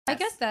I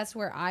guess that's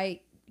where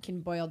I can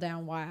boil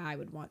down why I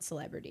would want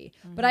celebrity.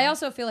 But I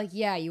also feel like,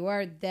 yeah, you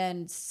are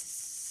then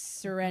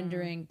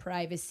surrendering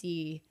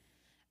privacy,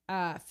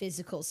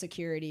 physical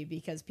security,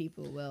 because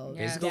people will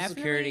Physical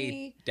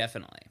security,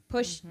 definitely.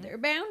 push their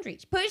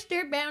boundaries, push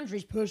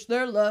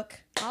their luck.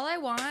 All I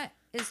want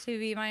is to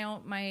be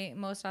my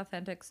most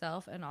authentic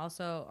self, and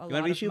also a You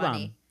lot want of to be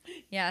money.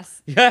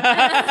 Yes.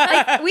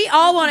 Like, we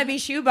all want to be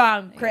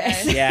Shubham,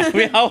 Chris. Yeah,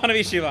 we all want to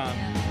be Shubham.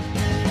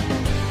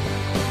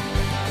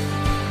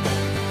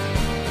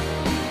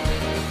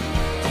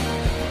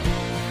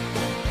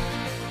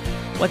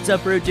 What's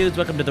up, Rude Dudes?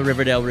 Welcome to the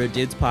Riverdale Rude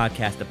Dudes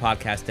podcast, the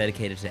podcast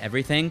dedicated to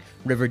everything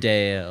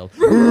Riverdale.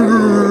 Go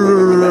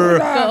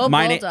Bulldogs.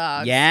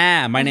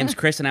 My name's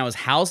Chris, and I was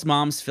Hal's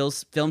mom's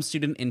film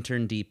student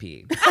intern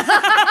DP.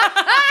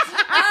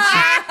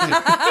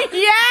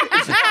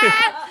 Yes.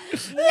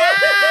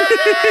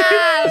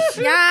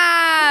 Get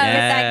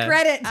that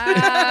credit.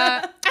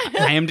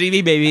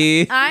 IMDb,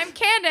 baby. I'm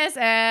Candace,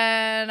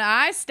 and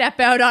I step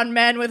out on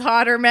men with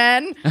hotter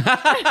men.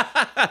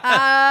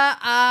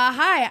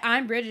 Hi,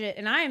 I'm Bridget,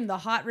 and I am the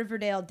hot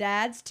Riverdale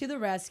dads to the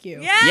rescue.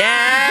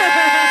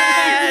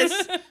 Yes!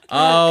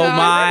 Oh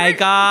my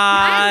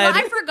God.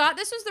 I forgot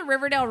this was the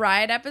Riverdale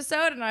Riot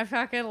episode, and I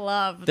fucking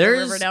love There's-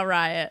 the Riverdale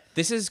Riot.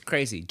 This is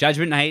crazy.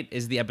 Judgment Night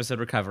is the episode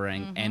we're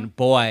covering, and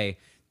boy,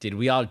 did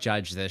we all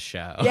judge this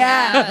show.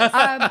 Yeah.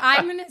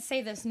 I'm going to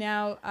say this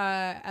now.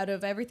 Out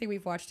of everything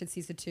we've watched in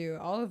season 2,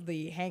 all of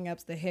the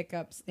hang-ups, the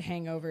hiccups, the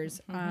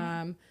hangovers,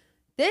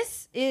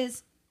 this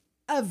is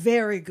a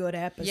very good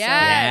episode.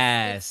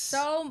 Yes. It's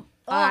so...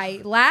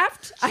 I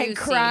laughed. I Juicy.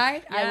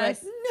 cried. I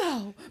Yes. went,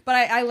 no. But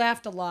I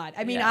laughed a lot.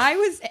 I mean, I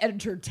was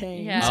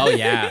entertained. Yeah. Oh,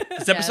 yeah.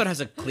 This episode Yes.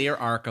 has a clear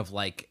arc of,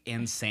 like,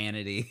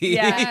 insanity.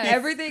 Yeah, Yes.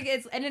 everything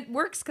is, and it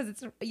works because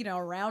it's,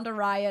 around a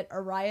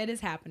riot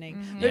is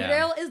happening. Yeah.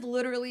 Riverdale is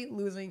literally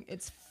losing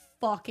its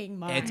fucking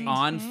mind. It's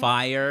on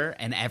fire,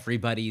 and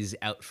everybody's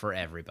out for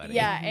everybody.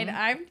 Yeah,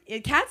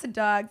 and cats and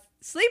dogs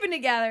sleeping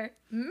together,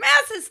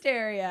 mass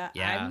hysteria.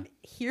 Yeah. I'm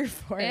here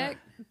for it.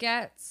 It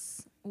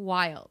gets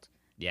wild.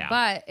 Yeah.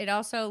 But it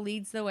also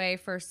leads the way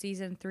for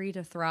season 3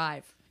 to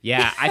thrive.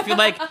 Yeah, I feel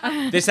like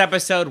this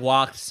episode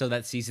walked so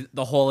that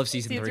the whole of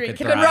season 3 could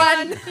Could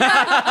thrive. run.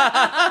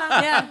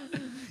 Yeah.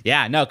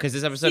 Yeah, no, because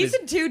this episode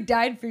Season 2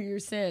 died for your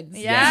sins.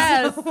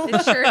 Yes,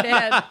 it sure did.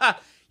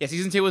 yeah,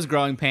 season 2 was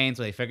growing pains,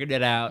 so they figured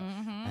it out.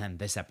 And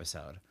this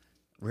episode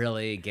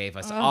really gave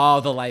us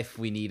all the life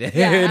we needed.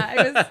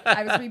 Yeah,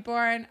 I was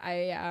reborn.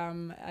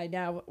 I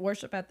now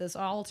worship at this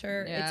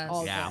altar. Yes. It's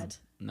all Yeah. good.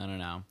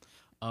 No.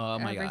 Oh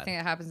my Everything God.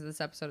 that happens in this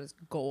episode is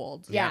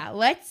gold. Yeah,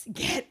 let's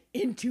get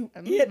into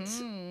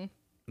it.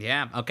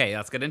 Yeah, okay,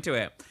 let's get into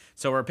it.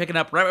 So we're picking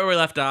up right where we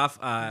left off,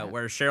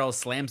 where Cheryl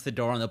slams the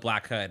door on the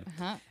Black Hood.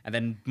 And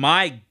then,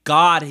 my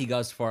God, he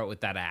goes for it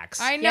with that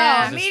axe. I know.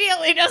 Yeah.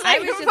 Immediately just I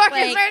like was just fucking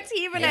like- starts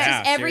heaving Yeah.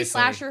 it. Every seriously.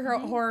 slasher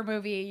horror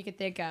movie you could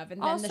think of,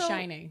 and then The Also-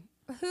 Shining.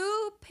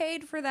 Who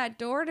paid for that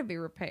door to be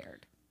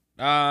repaired?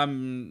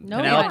 Penelope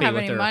don't have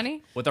with any her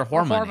money? with her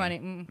whore Whore money.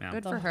 money. Yeah.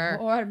 Good for her.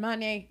 Or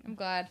money. I'm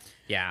glad.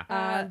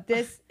 Yeah.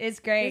 This is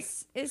great.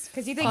 This is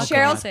Because you think Oh,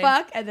 Cheryl's God.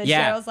 fuck, and then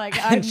Yeah. Cheryl's like,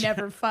 I've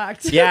never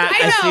fucked. Yeah, I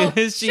as know. soon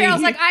as she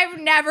Cheryl's like, I've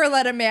never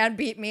let a man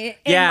beat me in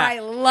yeah. my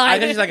life. I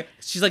think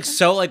she's like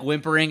so like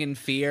whimpering in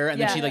fear,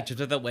 and then she Yeah. like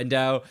jumps out the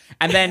window,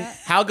 and then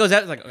Hal goes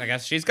out like, I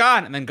guess she's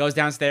gone, and then goes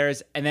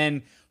downstairs, and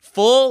then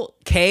full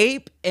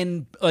cape,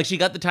 and like she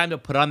got the time to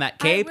put on that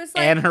cape was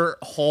like- and her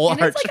whole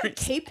And it's archery. like a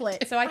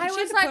capelet. So I think I she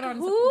had was to like, put on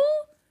who?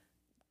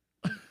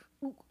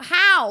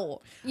 How?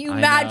 You I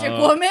magic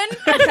know. woman?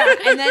 Yeah,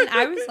 and then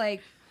I was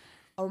like,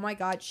 oh my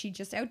God, she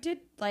just outdid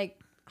like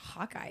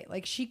Hawkeye.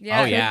 Like she Yeah.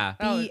 Oh, could yeah.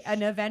 be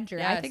an Avenger.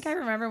 I Yes. think I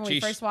remember when we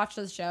Sheesh. first watched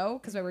the show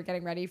because we were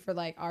getting ready for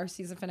like our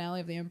season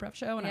finale of the improv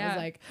show, and I was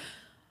Yeah. like,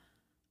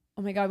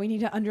 oh my God, we need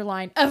to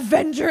underline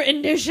Avenger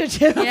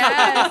Initiative.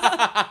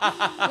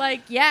 Yes.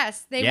 Like,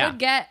 yes, they Yeah. would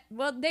get,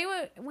 well, they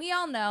would, we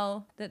all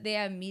know that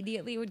they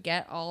immediately would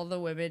get all the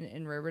women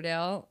in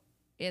Riverdale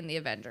in the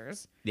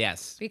Avengers.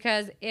 Yes.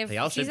 Because if They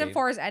all should season be.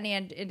 4 is any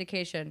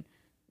indication,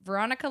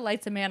 Veronica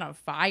lights a man on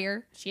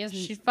fire.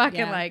 She's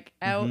fucking like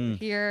out Mm-hmm.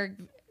 here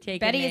taking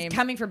Betty names. is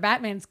coming for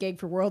Batman's gig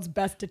for World's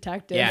Best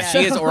Detective. Yeah, Yeah. she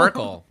is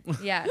Oracle.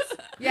 Yes.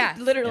 Yeah.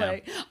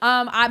 Literally.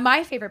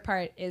 My favorite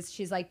part is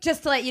she's like,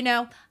 just to let you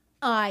know,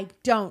 I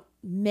don't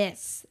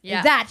miss.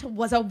 Yeah. That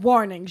was a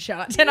warning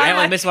shot. And I I'm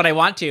only like, miss what I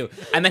want to.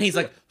 And then he's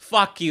like,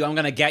 fuck you, I'm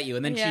gonna get you.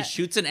 And then Yeah. she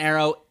shoots an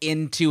arrow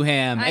into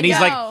him. I And he's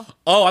like, know.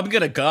 oh, I'm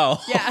gonna go.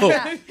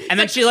 Yeah. And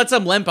then she lets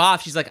him limp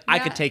off. She's like, I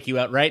Yeah. could take you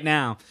out right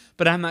now,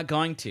 but I'm not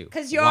going to.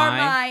 because you're Why?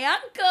 my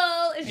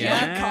uncle. And she Yeah.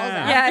 like calls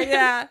out. Yeah,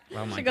 yeah.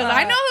 Oh my She goes, God.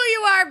 I know who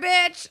you are,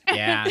 bitch.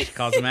 Yeah, she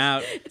calls him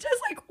out. It's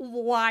just like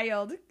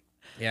wild.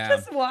 Yeah.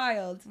 Just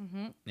wild.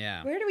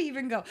 Yeah. Where do we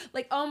even go?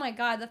 Like, oh my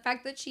God, the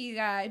fact that she,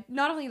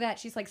 not only that,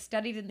 she's like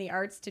studied in the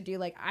arts to do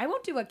like, I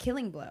won't do a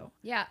killing blow.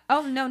 Yeah.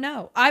 Oh,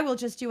 no. I will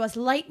just do a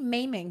light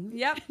maiming.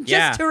 Yep. Just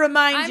Yeah. to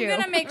remind I'm you.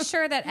 gonna make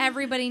sure that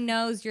everybody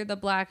knows you're the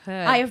Black Hood.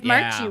 I have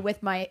marked Yeah. you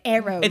with my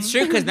arrow. It's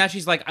true because now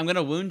she's like, I'm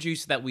gonna wound you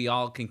so that we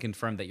all can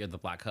confirm that you're the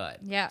Black Hood.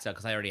 Yeah. So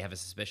because I already have a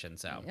suspicion.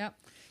 So Yep.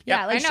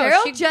 Yeah, like I know,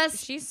 Cheryl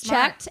just she's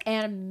smart. checked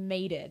and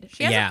mated.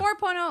 She has Yeah. a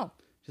 4.0.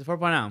 she's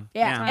 4.0.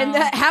 Yeah, and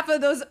half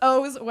of those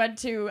O's went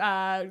to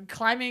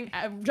climbing,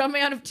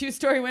 jumping out of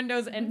 2-story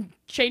windows and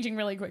changing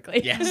really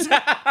quickly. Yes.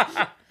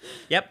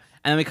 Yep.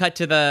 And then we cut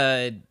to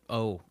the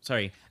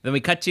Then we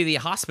cut to the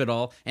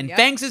hospital, and Yep.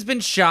 Fangs has been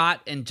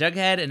shot, and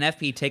Jughead and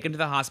FP take him to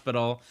the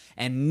hospital,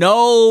 and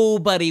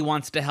nobody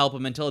wants to help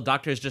him until the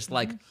doctor is just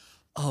like,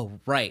 "Oh,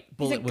 right,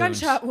 bullet wound,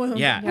 gunshot wound.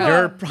 Yeah, Yeah.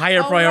 your higher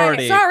Oh, right.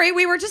 priority." Sorry,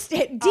 we were just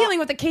dealing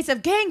with a case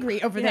of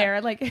gangrene over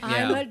there. Like,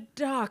 I'm Yeah. a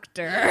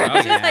doctor. Oh,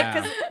 just yeah. like,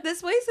 because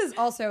this place is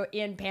also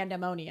in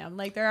pandemonium.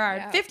 Like, there are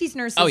Yeah. 50s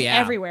nurses Oh, yeah.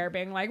 everywhere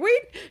being like,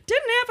 we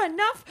didn't have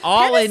enough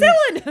all in,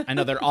 penicillin. I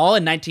know they're all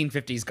in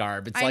 1950s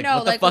garb. It's I like, know,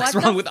 what the like, fuck's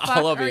what wrong the with fuck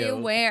all of are you? you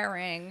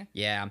wearing?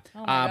 Yeah.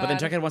 my But then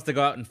God. Jughead wants to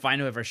go out and find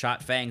whoever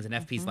shot Fangs, and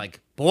FP's like,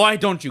 "Why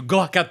don't you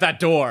go out that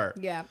door?"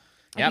 Yeah.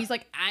 Yep. And he's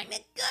like, I'm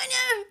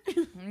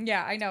gonna.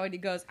 Yeah, I know. And he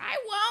goes, I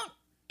won't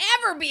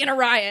ever be in a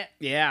riot.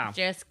 Yeah.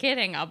 Just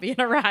kidding. I'll be in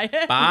a riot.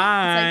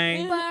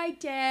 Bye. Bye,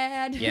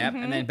 Dad. Yep.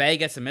 And then Betty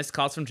gets some missed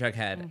calls from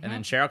Jughead, and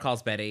then Cheryl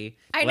calls Betty.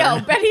 I Let know.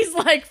 her- Betty's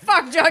like,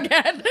 fuck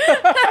Jughead. She picks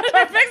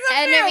up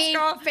And I Cheryl's mean,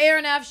 call. fair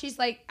enough. She's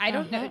like, I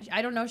don't know.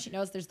 I don't know if she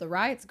knows there's the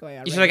riots going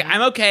on. She's right like, now.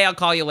 "I'm okay. I'll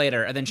call you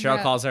later." And then Cheryl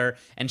Yeah. calls her,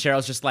 and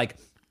Cheryl's just like,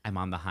 "I'm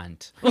on the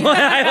hunt."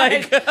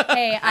 Like,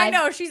 Hey, I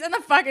know. She's in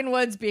the fucking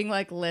woods being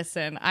like,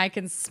 listen, I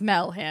can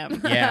smell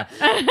him. yeah.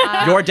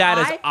 Your dad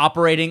is I-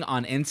 operating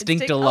on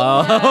instinct Instinct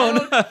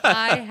alone.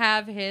 I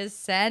have his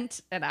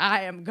scent and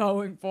I am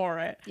going for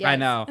it. I Yes.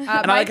 know. And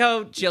I my- like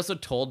how she also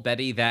told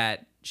Betty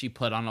that she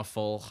put on a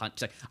full hunt.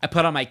 She's like, "I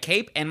put on my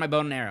cape and my bow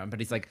and arrow." But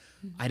he's like,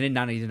 "I did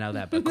not need to know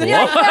that, but cool."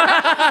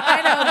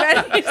 I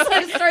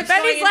know.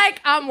 Betty's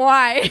like, going-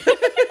 why?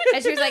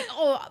 And she was like,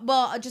 oh,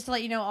 well, just to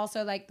let you know,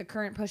 also, like, the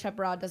current push-up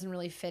bra doesn't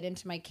really fit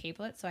into my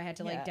capelet, so I had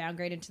to, like,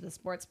 downgrade into the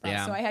sports bra.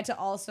 Yeah. So I had to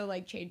also,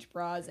 like, change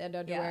bras and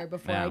underwear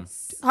before Yeah.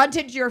 I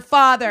hunted your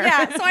father.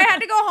 Yeah, so I had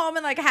to go home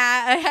and like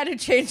I had to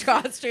change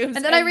costumes.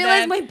 And then I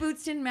realized my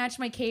boots didn't match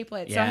my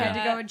capelet, so I had to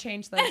Yeah. go and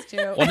change those,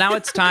 too. Well, now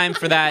it's time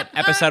for that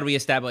episode we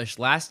established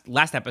last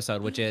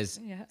episode, which is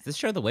this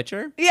show The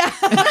Witcher? yeah.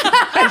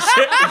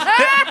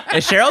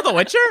 Is Cheryl The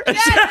Witcher?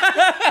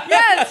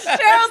 yes,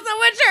 Cheryl's the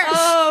Witcher.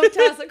 Oh,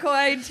 toss a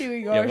coin to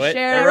your Your wit-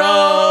 Cheryl,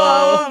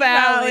 Oh,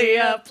 Valley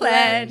of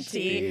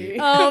Plenty.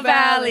 Oh,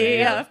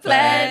 Valley of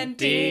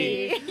Plenty.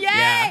 Yay! Yeah,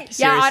 Yeah,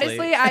 seriously.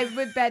 honestly, I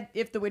would bet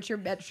if The Witcher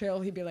met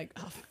Cheryl, he'd be like,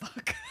 oh,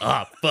 fuck.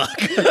 Oh, fuck.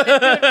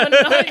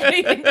 Not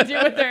anything to do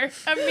with her.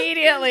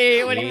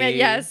 Immediately when he meant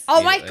yes.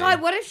 Oh my Immediately.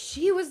 God, what if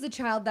she was the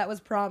child that was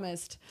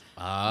promised?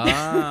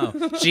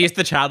 Oh. She is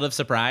the child of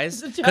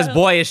surprise? Because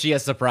boy, is she a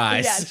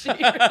surprise. Yeah,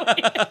 she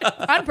really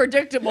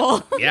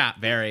Unpredictable. Yeah,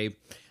 very.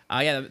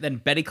 Yeah, then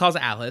Betty calls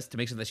Alice to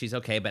make sure that she's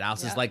okay, but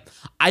Alice is like,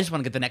 "I just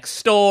want to get the next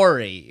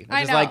story." Which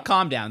I is know. like,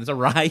 calm down. There's a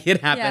riot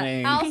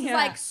happening. Alice is Yeah.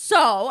 like,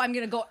 so I'm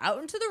gonna go out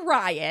into the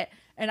riot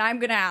and I'm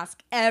gonna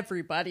ask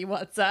everybody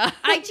what's up.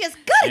 I just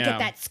gotta Yeah. get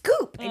that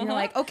scoop. And you're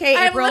like, okay,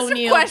 I have a April list of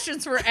O'Neil.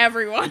 questions for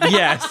everyone.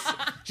 Yes.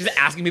 She's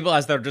asking people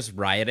as they're just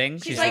rioting.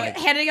 She's like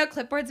handing out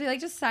clipboards, be like,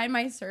 just sign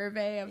my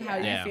survey of how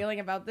Yeah. you're feeling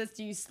about this.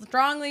 Do you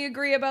strongly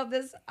agree about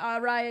this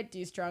riot? Do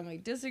you strongly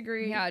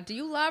disagree? Yeah. Do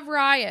you love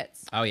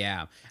riots? Oh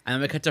yeah, and then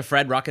we cut to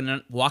Fred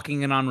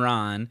walking in on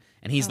Ron,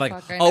 and he's like,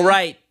 fuck, I "Oh know.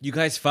 right, you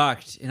guys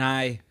fucked, and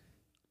I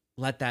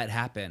let that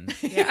happen."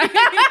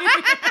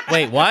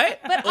 Wait, what?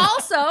 But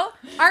also,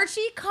 Archie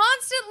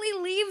constantly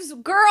leaves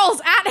girls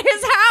at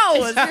his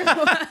house.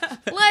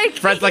 Like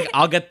Fred's like,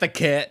 "I'll get the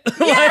kit."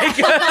 Do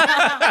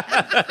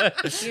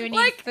you need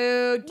Like-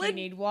 food? Do you like-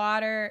 need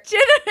water?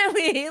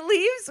 legitimately, he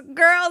leaves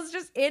girls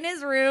just in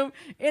his room,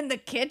 in the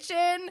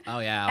kitchen, Oh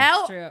yeah.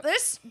 out, True.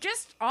 this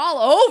just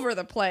all over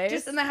the place.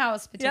 Just in the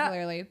house,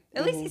 particularly.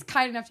 At least he's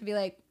kind enough to be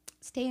like,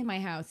 stay in my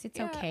house. It's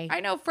Yeah. okay. I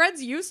know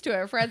Fred's used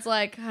to it. Fred's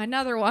like,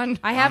 another one.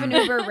 I have an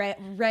Uber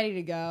ready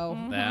to go.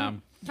 Yeah.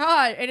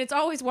 God, and it's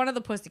always one of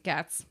the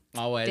pussycats.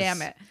 Always.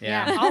 Damn it.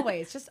 Yeah.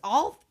 Always. Just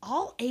all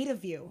 8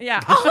 of you. Yeah.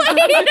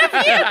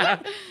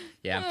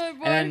 Yeah. Oh,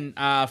 boy. And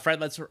then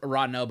Fred lets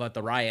Ron know about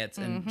the riots,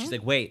 and she's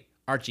like, "Wait,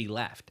 Archie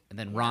left," and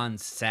then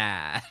Ron's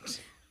sad.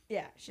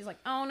 Yeah. She's like,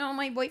 oh no,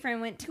 my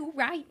boyfriend went to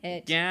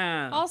riot.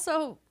 Yeah.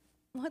 Also,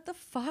 what the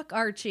fuck,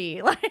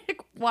 Archie?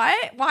 Like,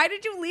 what? Why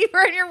did you leave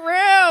her in your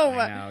room?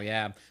 I know,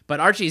 yeah. But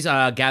Archie's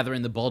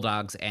gathering the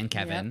Bulldogs and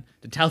Kevin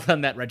to tell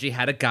them that Reggie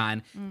had a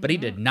gun, but he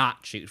did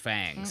not shoot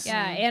Fangs.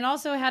 Yeah, and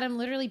also had him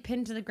literally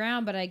pinned to the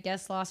ground, but I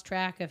guess lost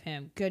track of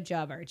him. Good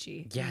job,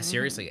 Archie. Yeah,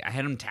 seriously. I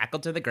had him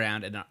tackled to the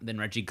ground, and then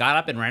Reggie got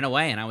up and ran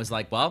away, and I was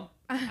like, well,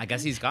 I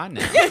guess he's gone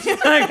now.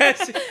 I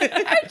guess-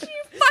 Archie,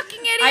 you fucking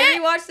I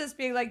rewatched this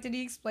being like, did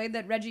he explain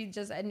that Reggie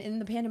just, and in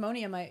the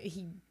pandemonium,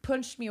 he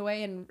punched me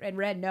away and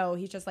read no.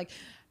 He's just like,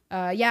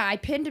 yeah, I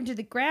pinned him to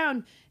the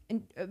ground.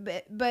 And,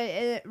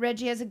 but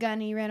Reggie has a gun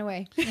and he ran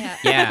away. Yeah.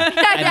 Yeah. And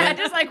yeah, then-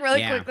 just like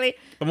really yeah. quickly.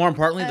 But more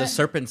importantly, the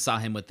serpents saw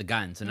him with the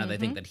guns, and now they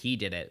think that he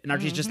did it. And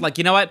Archie's just like,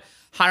 you know what?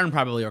 Hiram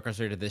probably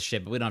orchestrated this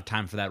shit, but we don't have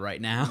time for that right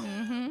now.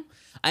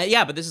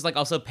 Yeah, but this is like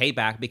also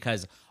payback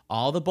because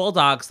all the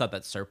bulldogs thought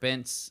that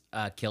serpents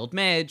killed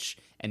Midge,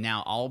 and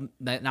now all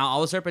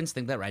the serpents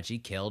think that Reggie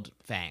killed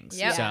Fangs.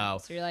 Yep. So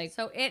So you're like,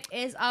 So it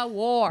is a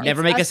war.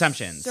 Never make a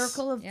assumptions.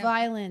 Circle of Yep.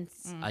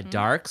 violence. a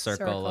dark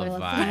circle of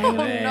violence.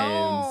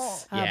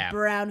 violence. Oh, A Yeah.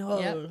 brown hole.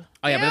 Yep.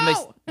 Oh yeah, but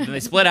Ew. then they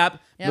split up.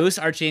 Yep. Moose,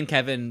 Archie, and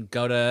Kevin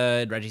go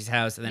to Reggie's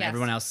house, and then Yes.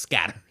 everyone else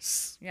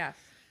scatters. Yeah.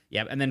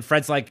 Yep. And then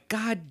Fred's like,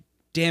 God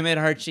damn it,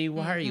 Archie,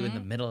 why are you in the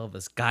middle of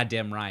this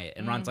goddamn riot?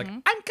 And Ron's like,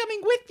 I'm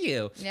coming with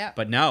you. Yep.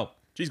 But no,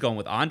 she's going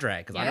with Andre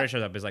because Yep. Andre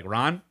shows up. He's like,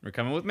 Ron, you're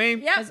coming with me? Yep.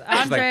 Because She's like,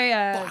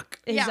 Andre "Fuck."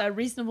 is Yeah. a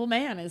reasonable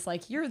man. Is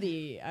like, you're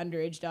the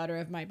underage daughter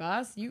of my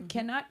boss. You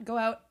cannot go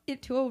out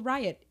into a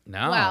riot.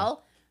 No.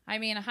 Well, I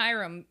mean,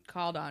 Hiram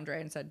called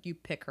Andre and said, "You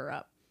pick her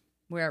up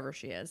wherever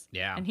she is."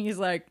 Yeah. And he's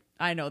like,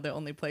 "I know the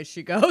only place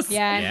she goes."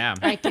 Yeah, Yeah.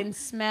 I can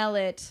smell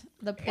it.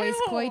 The poise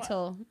Ew.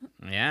 coital.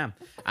 Yeah.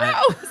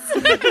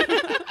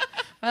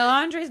 Well,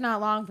 Andre's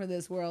not long for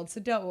this world, so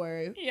don't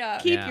worry. Yeah.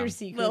 Keep Yeah. your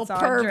secrets, Little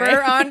Andre.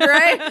 pervert, Andre.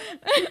 I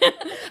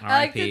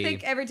like to R.I.P..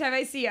 think every time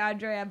I see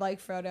Andre, I'm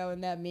like Frodo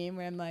in that meme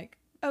where I'm like,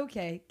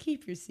 okay,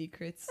 keep your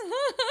secrets.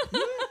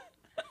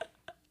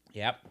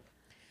 Yep.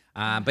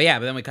 But yeah,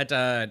 but then we cut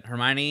to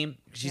Hermione.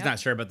 She's Yep. not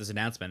sure about this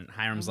announcement.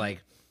 Hiram's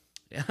like,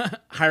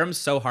 Hiram's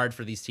so hard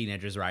for these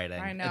teenagers rioting.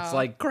 I know. It's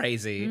like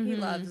crazy. He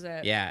loves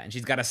it. Yeah, and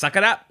she's got to suck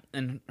it up.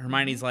 And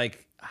Hermione's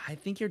like, I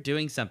think you're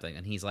doing something.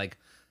 And he's like,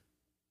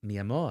 mi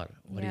amor,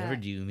 whatever Yeah.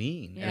 do you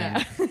mean?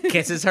 Yeah. And then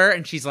kisses her,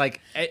 and she's like,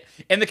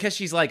 in the kiss,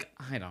 she's like,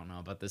 I don't know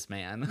about this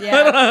man.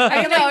 Yeah.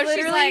 I can, know. like, She's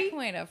literally like,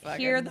 wait a fucking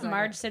Hear the second.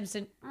 Marge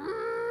Simpson,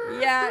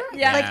 Yeah.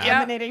 Yeah. like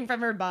Yeah. emanating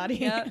from her body.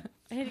 Yeah.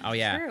 It's Oh,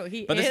 yeah. True.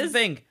 He But this is is the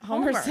thing.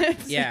 Homer Homer.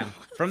 Simpson. Yeah,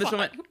 from this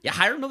moment, yeah,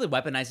 Hiram really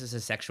weaponizes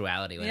his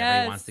sexuality whenever he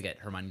Yes. wants to get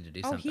Hermione to do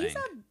Oh, something. he's a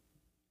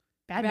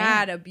bad,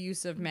 bad, man.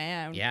 abusive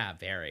man. Yeah,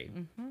 very.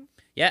 Mm-hmm.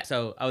 Yeah,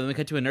 so then we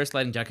cut to a nurse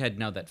letting Jughead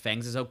know that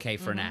Fangs is okay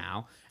for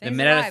now. Fangs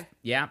Minetta, alive.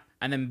 yeah,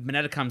 and then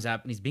Minetta comes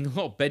up and he's being a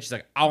little bitch. She's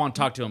like, I want to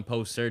talk to him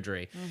post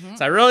surgery.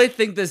 So I really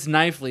think this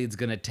knife lead's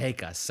gonna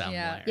take us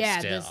somewhere. Yeah,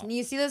 still. this,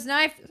 you see this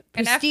knife?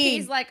 And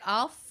Pristine. FP's like,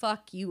 I'll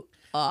fuck you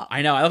up.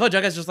 I know. I love how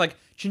Jughead's just like,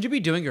 shouldn't you be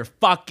doing your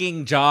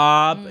fucking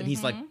job? And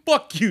he's like,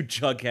 fuck you,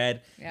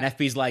 Jughead. Yeah. And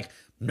FP's like,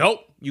 nope,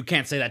 you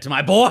can't say that to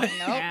my boy.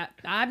 Yeah,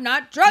 I'm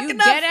not drunk You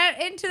enough. get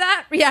out into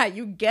that. Yeah,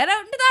 you get out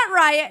into that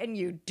riot and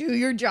you do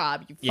your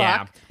job. You fuck.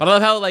 Yeah, but I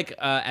love how like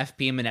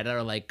FP and Minetta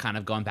are like kind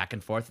of going back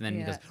and forth, and then he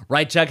Yeah. goes,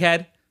 right,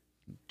 Jughead?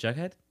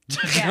 Jughead?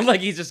 Yeah. Like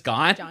he's just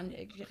gone. John,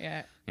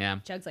 Yeah. Yeah.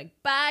 Chug's like,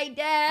 bye,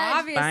 Dad.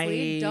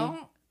 Obviously, Bye.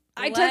 don't.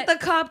 I let- took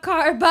the cop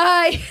car.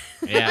 Bye.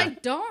 Yeah.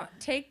 Like, don't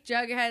take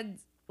Jughead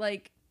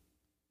like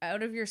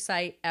out of your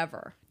sight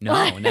ever.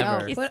 No,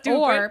 never. He's Put, stupid.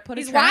 or put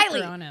a He's tracker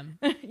wily. on him.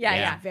 Yeah, Yeah.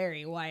 yeah.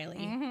 Very wily.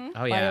 Mhm.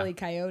 Oh yeah. Wily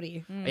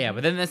coyote. Yeah,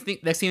 but then this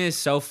next scene is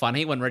so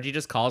funny when Reggie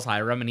just calls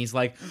Hiram and he's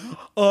like,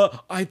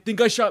 I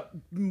think I shot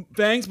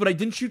Fangs, but I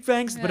didn't shoot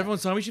Fangs, but everyone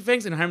saw me shoot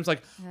Fangs. And Hiram's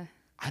like,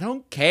 I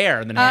don't care.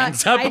 And then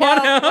hangs up I on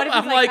know. him. What if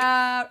he's I'm like,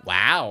 like,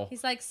 wow.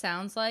 He's like,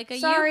 sounds like a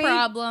Sorry. you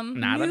problem.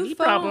 Not a new me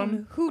phone.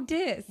 problem. Who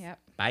dis? Yep.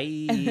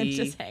 Bye. And then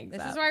just hangs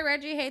This up. is why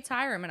Reggie hates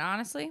Hiram, and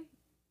honestly,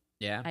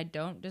 yeah. I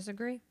don't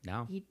disagree.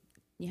 No. yeah.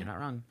 You're not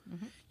wrong.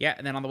 Yeah,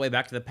 and then on the way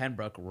back to the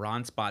Pembroke,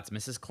 Ron spots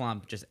Mrs.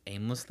 Clump just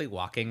aimlessly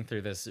walking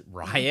through this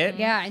riot.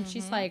 Yeah, and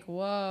she's like,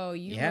 "Whoa,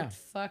 you Yeah. look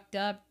fucked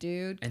up,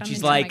 dude." And Come she's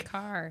into like, my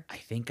car. I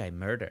think I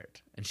murdered.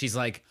 And she's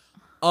like,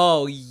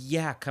 oh,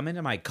 yeah, come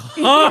into my car.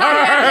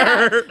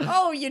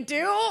 Oh, you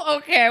do?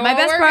 Okay. My well,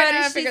 best we're part gonna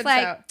is figure she's this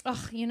like, out.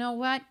 "Oh, you know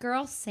what,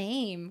 girl?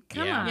 Same.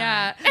 Come Yeah. on,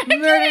 Yeah.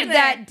 murdered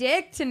that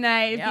dick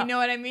tonight. Yeah. If you know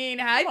what I mean?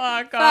 High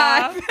Fuck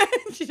five."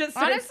 she just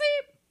starts- Honestly,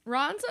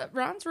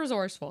 Ron's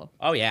resourceful.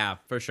 Oh, yeah,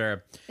 for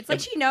sure. it's like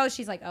she knows.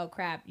 She's like, "Oh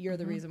crap, you're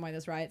the reason why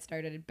this riot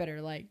started. It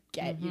better like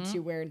get you to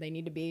where they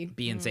need to be."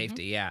 Be in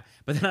safety, yeah.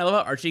 But then I love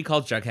how Archie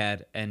called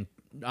Jughead and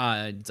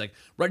it's like,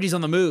 Reggie's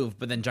on the move.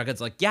 But then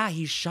Jughead's like, yeah,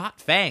 he shot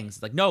Fangs.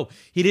 It's like, no,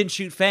 he didn't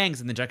shoot Fangs.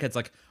 And then Jughead's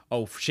like,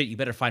 oh, shit, you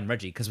better find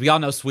Reggie because we all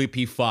know Sweet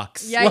Pea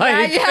fucks. Yeah,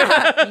 Like-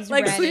 yeah. He's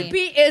Like ready. Sweet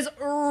Pea is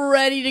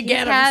ready to He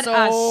get had him.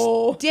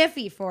 So a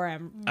stiffy for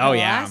him. Oh, the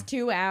yeah. last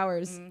 2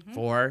 hours.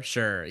 For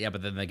sure. Yeah,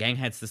 but then the gang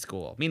heads to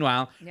school.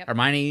 Meanwhile, Yep.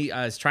 Hermione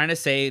is trying to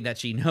say that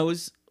she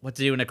knows what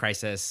to do in a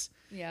crisis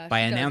yeah,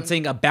 by she doesn't.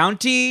 announcing a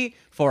bounty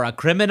for a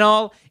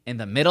criminal in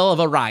the middle of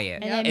a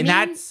riot. And it And means-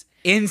 that's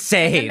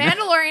insane. The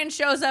Mandalorian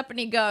shows up and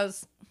he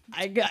goes,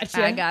 I got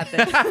you. I got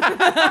this.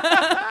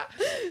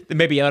 Then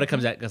Baby Yoda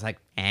comes out and goes like,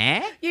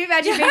 eh? You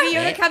imagine Baby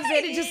Yoda comes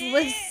in and just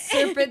lifts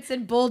serpents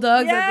and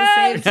bulldogs at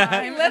Yes. the same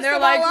time. He And lifts they're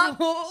them like,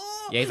 all up.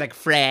 Yeah, he's like,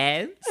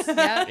 friends?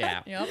 Yeah.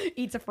 Yeah. Yep.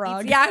 eats a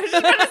frog. Yeah, I was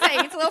just gonna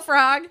say it's a little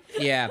frog.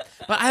 Yeah.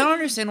 But I don't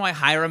understand why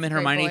Hiram and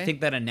Great Hermione boy.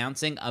 think that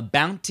announcing a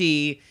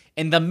bounty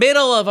in the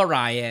middle of a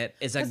riot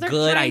is a 'Cause they're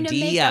good trying to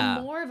make idea.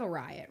 more of a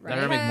riot, They're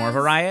gonna right? make more of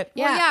a riot.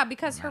 Well, Yeah. yeah,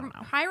 because I don't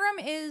know. Hiram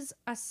is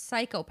a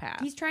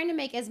psychopath. He's trying to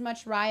make as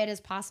much riot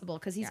as possible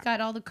because he's got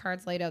all the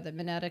cards laid out that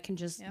Mineta can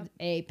just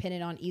pin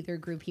it on either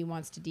group he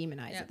wants to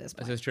demonize at this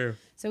point. This is true.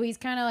 So he's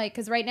kind of like,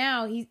 because right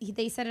now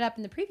they set it up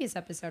in the previous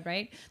episode,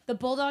 right? The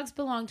Bulldogs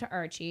belong to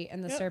Archie,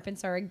 and the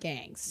Serpents are a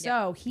gang.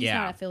 So he's Yeah.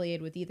 not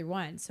affiliated with either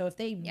one. So if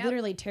they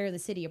literally tear the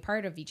city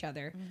apart of each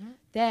other,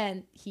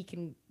 then he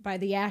can, by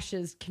the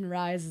ashes, can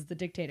rise as the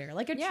dictator,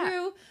 like a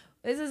true.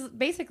 This is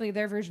basically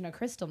their version of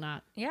Crystal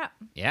Knot. Yeah.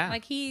 Yeah.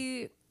 Like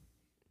he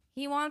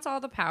wants all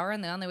the power,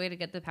 and the only way to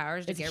get the power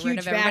is to It's a get rid huge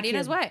of everybody in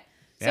his vacuum. way.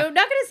 So Yeah.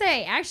 not gonna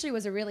say actually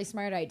was a really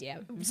smart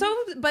idea. So,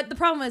 but the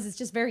problem is it's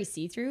just very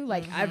see through.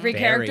 Like every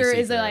Very character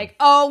is see-through. like,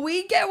 oh,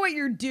 we get what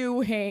you're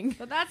doing.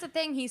 But that's the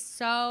thing. He's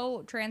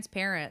so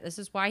transparent. This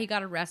is why he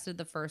got arrested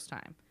the first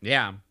time.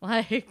 Yeah.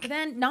 Like,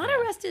 Then not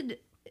arrested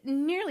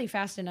nearly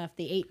fast enough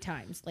the 8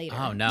 times later.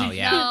 Oh no.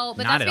 Yeah. no,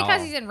 but Not that's at because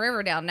all. he's in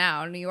Riverdale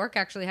now. New York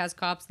actually has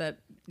cops that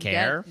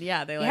Care?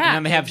 Yeah, they like. Yeah. And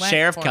then they have went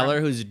Sheriff for Keller,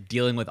 him. who's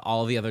dealing with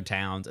all the other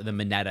towns, and then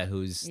Mineta,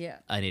 who's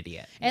an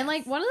idiot. And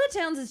like one of the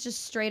towns is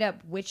just straight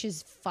up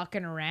witches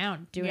fucking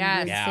around doing Yes,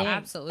 weird Yeah. things.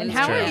 absolutely. And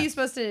how true. are you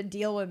supposed to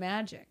deal with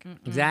magic?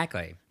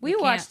 Exactly. We You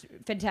watched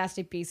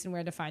Fantastic Beasts and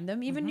Where to Find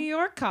Them. Even New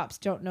York cops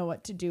don't know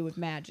what to do with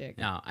magic.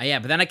 No, yeah,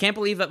 but then I can't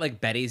believe that like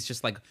Betty's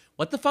just like,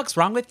 what the fuck's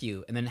wrong with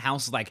you? And then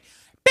House is like,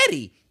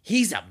 Betty,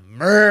 he's a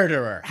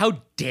murderer.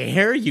 How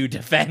dare you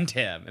defend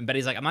him? And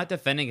Betty's like, I'm not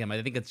defending him. I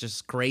think it's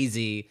just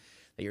crazy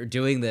that you're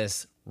doing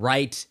this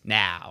right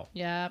now.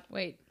 Yeah.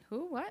 Wait,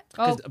 who? What?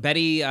 Oh, Because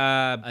Betty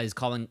is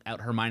calling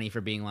out Hermione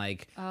for being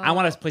like, I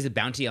want to place a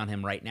bounty on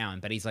him right now.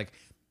 And Betty's like,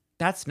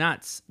 that's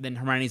nuts. Then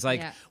Hermione's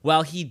like, Yeah.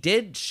 well, he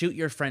did shoot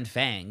your friend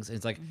Fangs. And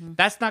it's like,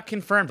 that's not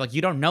confirmed. Like,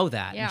 you don't know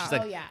that. Yeah. And she's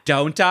like, Oh, yeah.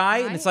 don't I?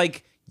 And it's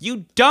like,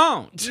 you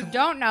don't. You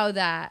don't know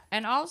that.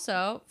 And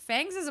also,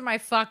 Fangs isn't my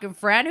fucking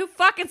friend. Who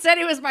fucking said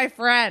he was my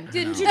friend?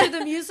 didn't you do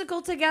the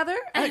musical together?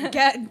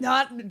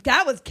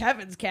 That was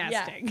Kevin's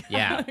casting.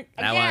 Yeah, that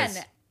Again, was.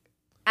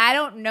 I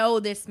don't know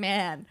this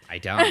man. I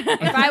don't.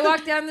 If I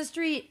walked down the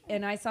street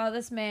and I saw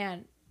this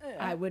man,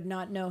 I would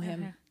not know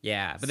him.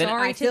 Yeah, but then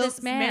Sorry I to feel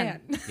this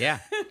man. yeah,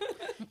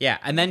 yeah,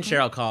 and then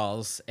Cheryl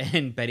calls,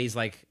 and Betty's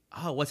like,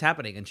 "Oh, what's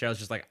happening?" And Cheryl's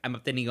just like, "I'm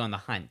updating you on the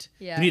hunt.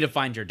 Yeah. You need to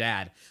find your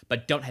dad,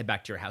 but don't head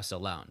back to your house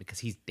alone because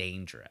he's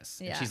dangerous."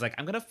 And Yeah. she's like,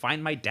 "I'm gonna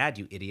find my dad,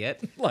 you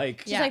idiot!"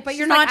 Like, Yeah. like, but She's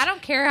you're like, not I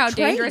don't care how trained.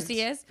 dangerous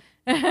he is.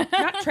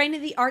 Not trained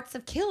in the arts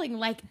of killing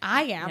like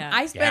I am. Yeah.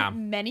 I spent Yeah.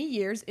 many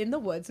years in the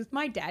woods with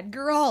my dad,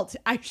 Geralt.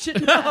 I should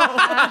know.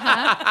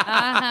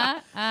 Uh-huh.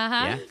 yeah,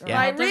 My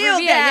yeah, Geralt. real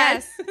Revere,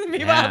 dad. yes.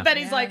 Meanwhile, Yeah.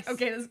 Betty's like, Yes.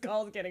 okay, this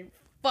call's getting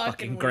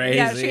fucking crazy.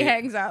 weird. Yeah, she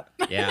hangs up.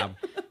 yeah.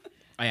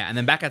 Oh yeah, and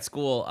then back at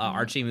school,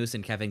 Archie, Moose,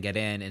 and Kevin get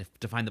in and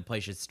to find the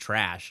place is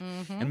trash,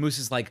 and Moose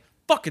is like,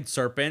 "Fucking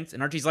serpents,"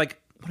 and Archie's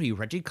like, "What are you,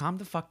 Reggie? Calm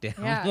the fuck down."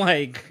 Yeah.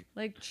 Like,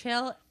 Like,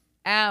 chill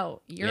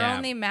out. You're Yeah.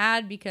 only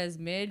mad because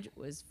Midge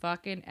was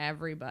fucking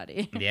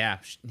everybody. yeah,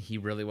 he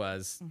really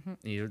was.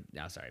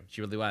 Sorry, she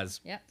really was.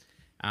 Yep.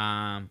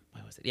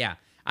 What was it? Yeah.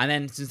 And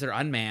then since they're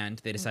unmanned,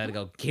 they decide to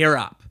go gear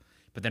up.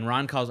 But then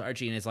Ron calls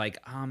Archie and is like,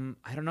 I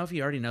don't know if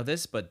you already know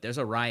this, but there's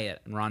a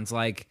riot. And Ron's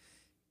like,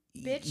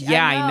 Bitch,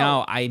 yeah, I I know.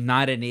 know. I'm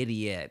not an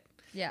idiot.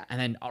 Yeah. And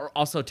then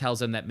also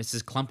tells him that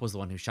Mrs. Clump was the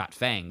one who shot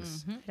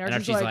Fangs. And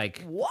Archie's Archie's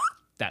like, what?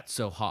 that's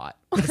so hot.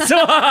 so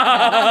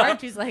hot.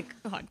 Archie's like,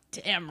 oh,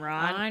 damn,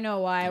 Ron. I know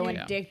why I went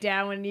Yeah. dick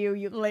down when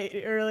you late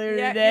earlier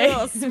Yeah, today. you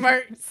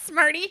little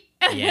smarty.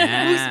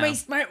 Yeah. Who's my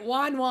smart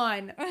Wan?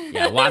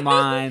 Yeah,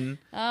 Wan.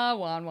 Oh,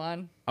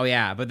 Wan. Oh,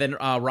 yeah. But then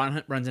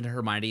Ron runs into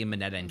Hermione and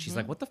Mineta, and she's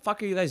like, what the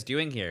fuck are you guys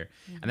doing here?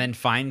 And then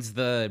finds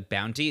the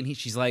bounty, and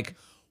she's like,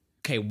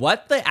 okay,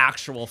 what the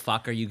actual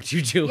fuck are you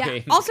two doing?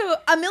 Yeah. Also,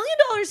 $1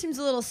 million seems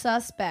a little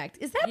suspect.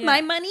 Is that Yeah.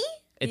 my money?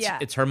 Yeah.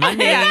 It's her money.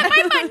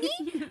 My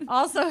money?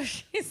 Also,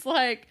 she's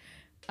like,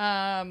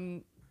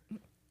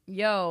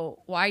 yo,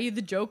 why are you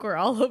the Joker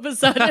all of a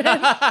sudden?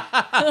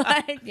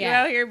 Like, you're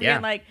Yeah. out here being Yeah.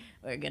 like,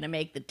 we're going to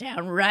make the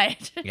town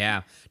right.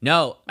 Yeah.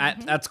 No,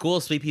 at school,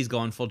 Sleepy's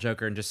going full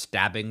Joker and just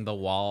stabbing the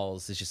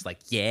walls. It's just like,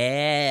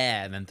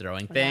 yeah, and then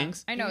throwing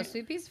things. I know,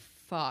 Sleepy's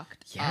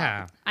fucked.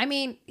 Yeah. I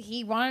mean,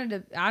 he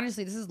wanted to.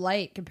 Honestly, this is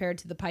light compared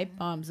to the pipe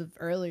bombs of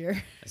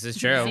earlier This is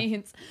true.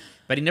 scenes.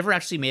 But he never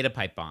actually made a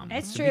pipe bomb.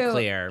 It's to true. be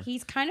clear.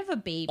 He's kind of a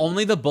baby.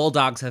 Only the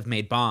Bulldogs have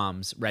made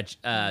bombs.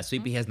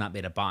 Sleepy has not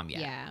made a bomb yet.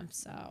 Yeah,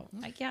 so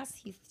I guess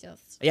he's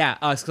just.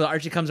 Yeah, so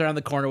Archie comes around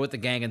the corner with the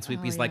gang, and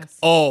Sleepy's like, yes.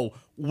 "Oh,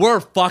 we're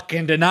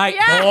fucking tonight,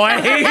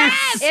 boys."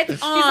 It's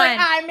He's like,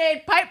 I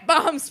made pipe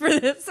bombs for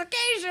this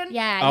occasion.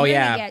 Yeah. Oh, you're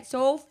yeah. gonna get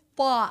so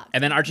fucked.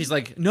 And then Archie's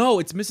like, "No,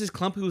 it's Mrs.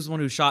 Clump who's the one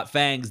who shot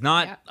Fangs,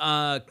 not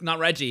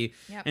Reggie."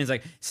 Yep. And he's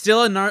like,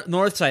 "Still a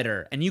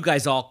Northsider, and you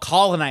guys all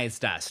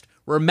colonized us.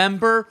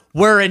 Remember,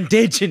 we're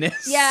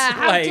indigenous." Yeah,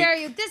 how Like, dare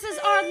you? This is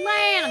our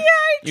land.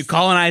 you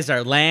colonized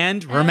our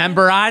land.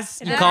 Remember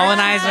us, you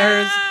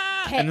colonizers.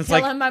 Can't And it's tell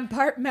like- him I'm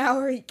part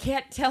Maori.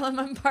 Can't tell him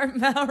I'm part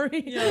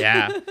Maori.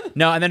 Yeah.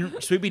 No, and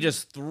then Sweepy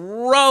just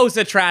throws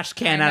a trash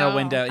can I out a know,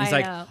 window. And he's I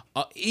like,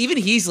 know. even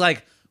he's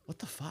like, what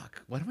the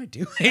fuck? What am I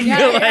doing?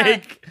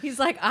 He's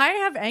like, I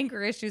have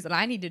anger issues and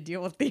I need to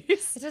deal with these.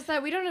 It's just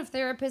that we don't have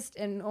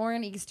therapists or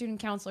any student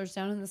counselors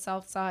down in the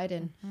South Side,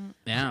 and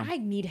Yeah. I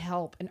need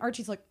help. And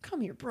Archie's like,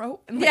 "Come here, bro."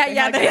 And Yeah, they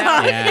yeah, hug they it out.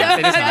 hug. Yeah,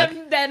 they just hug.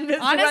 And then Mr.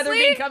 Honestly,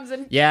 Weatherby comes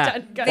in. Yeah.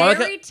 Gun- Well,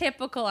 Very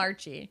typical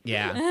Archie.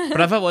 Yeah.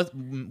 But I thought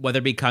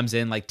Weatherby comes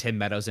in like Tim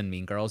Meadows and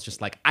Mean Girls,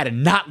 just like, I did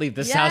not leave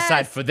the South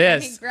Side for And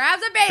he this.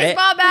 grabs a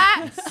baseball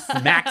bat.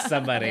 Smack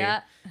somebody.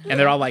 Yeah. And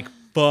they're all like,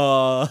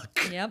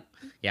 fuck. Yep.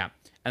 Yeah.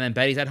 And then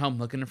Betty's at home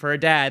looking for her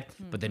dad,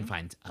 but then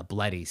finds a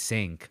bloody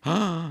sink.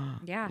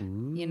 Yeah.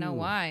 You know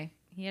why?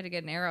 He had to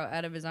get an arrow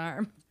out of his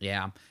arm.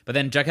 Yeah. But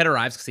then Jughead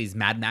arrives because he's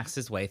Mad Max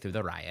his way through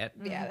the riot.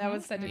 Yeah, that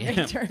was such a Yeah.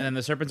 big turn. And then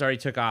the Serpents already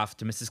took off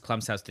to Mrs.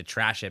 Clump's house to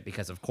trash it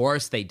because, of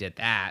course, they did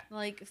that.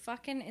 Like,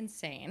 fucking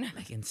insane.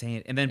 Like,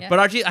 insane. And then, Yeah. but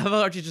Archie, I love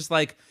Archie's just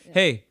like,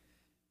 hey,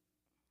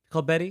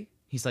 call Betty?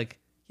 He's like,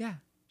 yeah,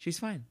 she's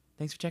fine.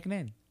 Thanks for checking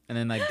in. And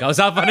then, like, goes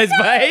off on his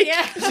bike.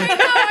 Yeah.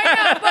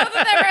 I know. Both of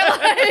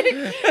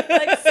them are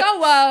like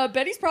so,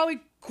 Betty's probably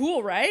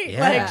cool, right?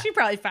 Yeah. Like, she's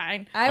probably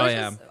fine. I Oh, was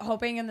yeah. just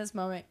hoping in this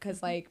moment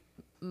because, like,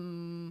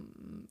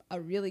 a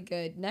really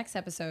good next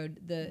episode,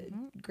 the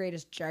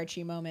greatest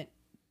Jarchi moment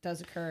does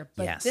occur.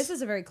 But Yes. this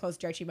is a very close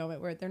Jarchi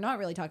moment where they're not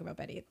really talking about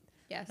Betty.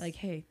 Yes. Like,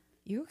 hey,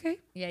 you okay?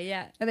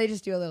 yeah. And they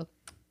just do a little.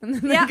 And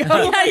then Yeah. they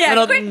go. Yeah.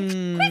 Little,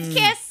 Quick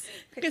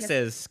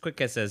kiss. quick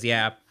kisses,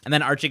 yeah. And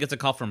then Archie gets a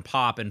call from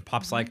Pop, and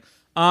Pop's like,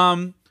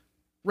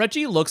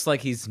 Reggie looks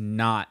like he's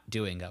not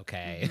doing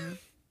okay.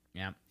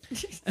 Yeah.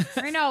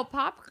 I know.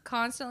 Pop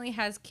constantly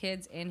has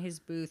kids in his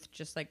booth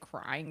just like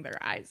crying their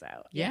eyes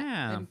out.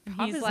 Yeah. And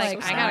Pop He's is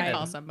like, so I gotta sad.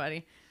 call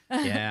somebody.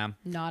 Yeah.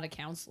 Not a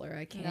counselor.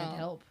 I can't No.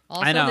 help.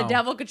 Also, I know. the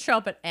devil could show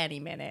up at any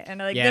minute, and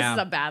like Yeah.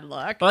 this is a bad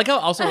look. But like how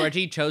also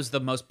Reggie chose the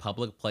most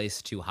public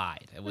place to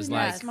hide. It was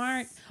Not like,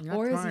 smart. Not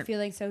Or is he smart.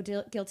 feeling so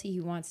guilty he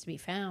wants to be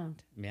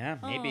found, yeah,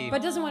 maybe.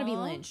 but doesn't want to be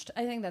Aw. lynched?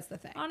 I think that's the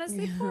thing.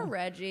 Honestly, poor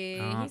Reggie.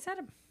 He's had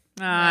a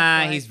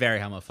He's very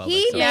homophobic.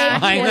 He so made it's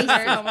fine. choices.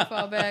 very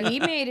homophobic. He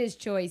made his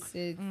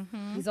choices.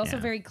 He's also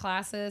Yeah. very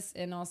classist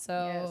and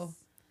also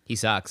He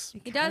sucks. He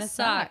kinda does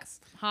suck. sucks.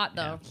 Hot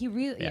though, he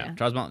really Yeah.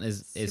 Charles Melton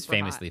is Super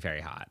famously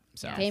very hot.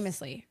 So Yeah.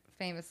 famously.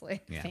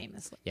 famously. yeah.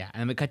 Famously. Yeah.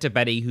 And then we cut to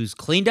Betty, who's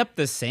cleaned up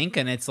the sink,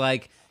 and it's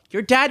like,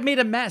 your dad made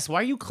a mess.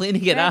 Why are you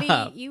cleaning it Betty,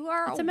 up? you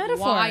are It's a a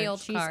metaphor. wild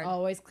She's card.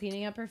 always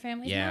cleaning up her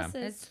family's Yeah.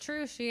 messes. It's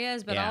true, she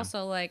is, but Yeah.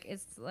 also like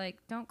it's like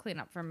don't clean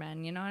up for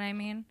men. You know what I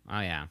mean? Oh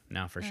yeah,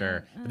 no, for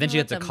sure. But then she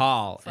let gets a them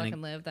call, fucking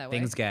and live that way.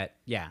 things get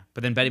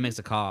But then Betty makes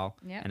a call,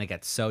 Yep. and it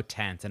gets so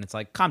tense, and it's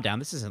like, calm down,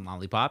 this isn't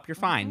Lollipop, you're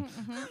fine.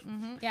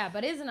 Yeah,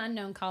 but it is an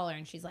unknown caller,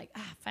 and she's like,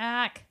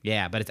 fuck.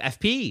 Yeah, but it's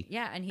FP.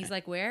 Yeah, and he's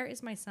like, "Where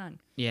is my son?"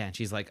 Yeah, and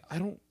she's like, I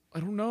don't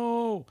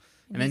know.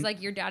 And he's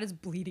like, "Your dad is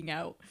bleeding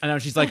out." I know.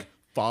 She's like,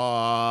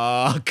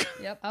 fuck.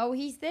 Yep. Oh,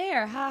 he's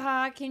there.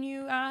 Haha. Can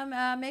you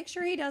make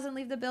sure he doesn't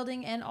leave the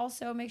building, and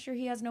also make sure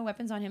he has no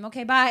weapons on him?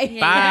 Okay, bye.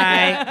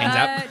 Bye.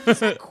 Hangs up.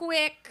 Just a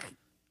quick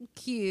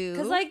cue.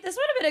 Because like this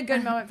would have been a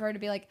good moment for her to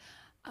be like,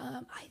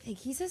 I think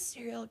he's a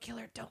serial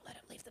killer. Don't let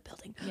him leave the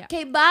building. Yeah.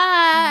 Okay,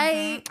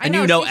 bye. And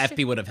you know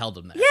FP would have held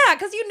him there. Yeah,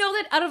 because you know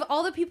that out of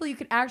all the people you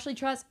could actually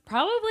trust,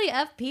 probably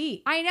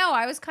FP. I know.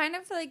 I was kind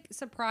of like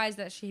surprised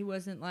that she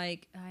wasn't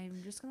like,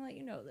 "I'm just gonna let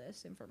you know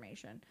this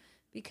information,"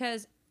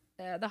 because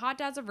the hot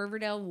dads of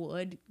Riverdale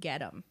would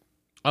get him.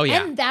 Oh,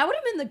 yeah. And that would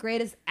have been the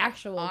greatest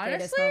greatest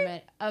Honestly,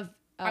 moment of.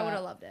 I would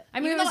have loved it. I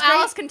mean, even it though was great.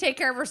 Alice can take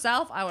care of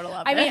herself, I would have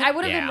loved it. I mean, I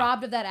would have been Yeah.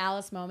 robbed of that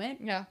Alice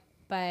moment, yeah.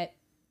 but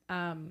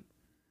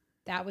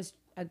that was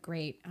a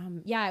great.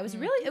 Yeah, it was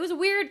really. It was a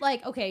weird.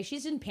 Like, okay,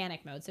 she's in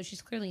panic mode, so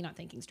she's clearly not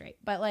thinking straight.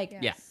 But like,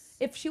 Yeah.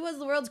 if she was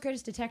the world's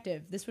greatest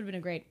detective, this would have been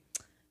a great.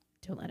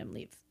 Don't let him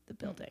leave the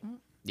building.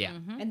 Yeah.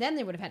 And then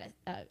they would have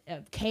had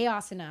a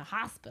chaos in a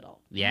hospital.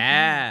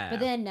 Yeah.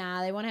 But then,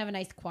 they want to have a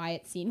nice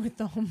quiet scene with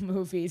the home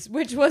movies,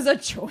 which was a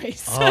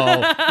choice. Oh,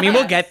 I mean,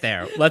 we'll get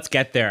there. Let's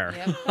get there.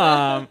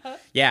 Yep.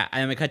 Yeah,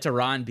 and then we cut to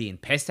Ron being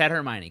pissed at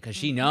Hermione because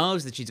she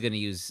knows that she's going to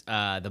use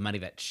the money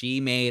that she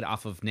made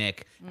off of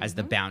Nick as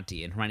the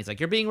bounty. And Hermione's like,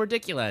 you're being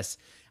ridiculous.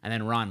 And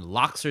then Ron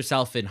locks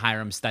herself in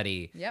Hiram's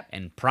study Yep.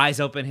 and pries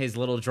open his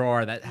little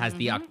drawer that has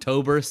the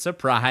October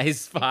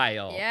surprise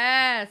file.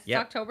 Yes. Yep.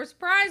 October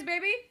surprise,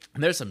 baby.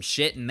 And there's some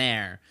shit in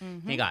there.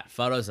 He got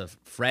photos of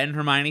Fred and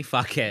Hermione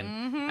fucking,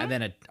 and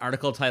then an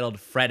article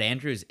titled "Fred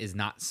Andrews is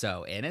not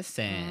so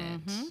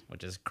innocent,"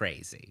 which is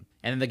crazy.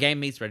 And then the gang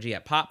meets Reggie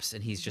at Pops,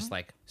 and he's just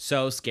like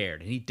so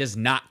scared, and he does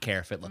not care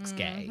if it looks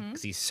gay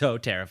because he's so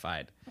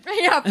terrified.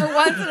 Yeah, for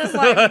once in his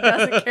life, he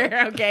doesn't care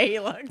how gay he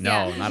looks.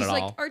 No, Yeah. not at She's all.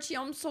 like, Archie,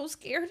 I'm so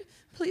scared.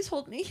 Please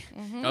hold me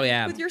Oh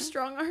yeah, with your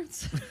strong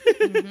arms.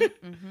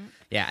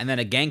 yeah. And then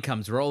a gang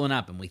comes rolling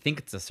up, and we think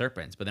it's the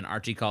Serpents, but then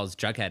Archie calls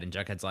Jughead, and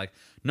Jughead's like,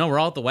 "No, we're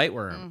all at the White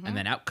Worm." And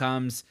then out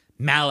comes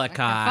Malachi.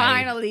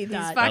 Finally, these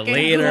The fucking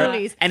leader.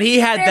 ghoulies. And he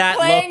had They're that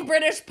playing look.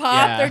 British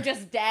pop. Yeah. They're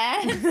just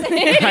dancing.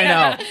 I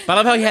know. But I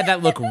love how he had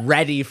that look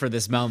ready for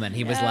this moment.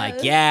 He was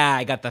like, yeah,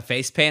 I got the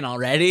face paint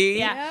already.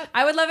 Yeah,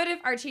 I would love it if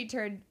Archie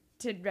turned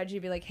to Reggie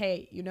and be like,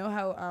 "Hey, you know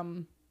how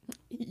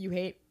you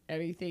hate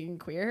anything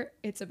queer,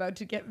 it's about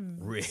to get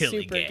Really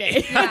super gay.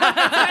 gay. Yeah,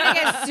 it's gonna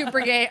get super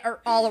gay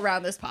all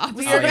around this pop. Oh,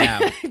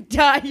 yeah.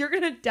 Die. You're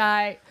gonna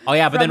die. Oh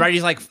yeah, but then From-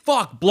 Reggie's like,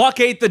 "Fuck,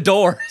 blockade the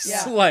doors!"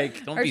 Yeah.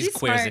 Like, don't be Archie's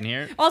queers smart. in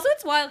here. Also,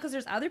 it's wild because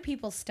there's other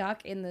people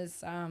stuck in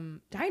this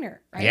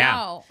diner. Right?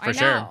 Yeah, I for know.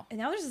 sure. And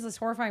now there's just this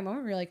horrifying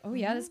moment where you're like, oh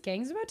yeah, this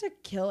gang's about to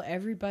kill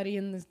everybody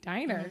in this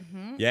diner.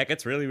 Yeah, it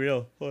gets really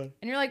real. And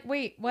you're like,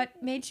 wait,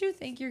 what made you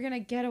think you're gonna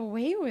get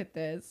away with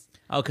this?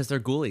 Oh, because they're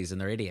ghoulies and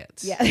they're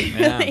idiots. Yeah,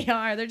 Yeah. they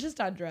are. They're just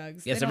on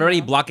drugs. Yes, They don't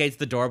everybody know. blockades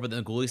the door, but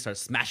then the ghoulies start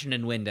smashing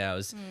in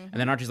windows. And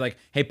then Archie's like,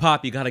 "Hey,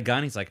 Pop, you got a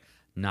gun?" He's like,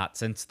 "Not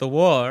since the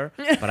war,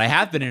 but I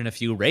have been in a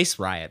few race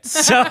riots,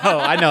 so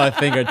I know a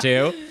thing or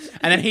two."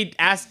 And then he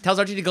tells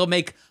Archie to go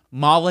make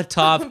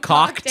Molotov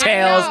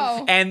cocktails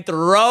know. and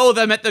throw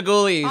them at the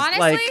ghoulies. Honestly,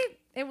 Like,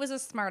 it was a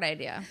smart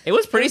idea. it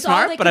was pretty It was all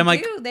smart, they but could I'm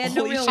like, do. They had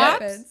no holy real shit.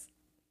 weapons.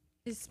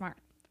 It's smart.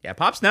 Yeah,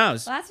 Pops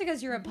knows. Well, that's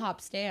because you're a pop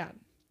stan.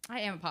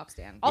 I am a pop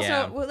stan. Also,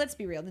 Yeah. well, let's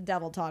be real. The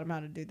devil taught him how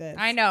to do this.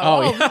 I know.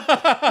 Oh,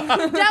 yeah.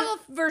 The devil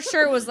for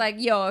sure was like,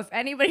 "Yo, if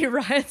anybody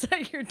riots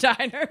at your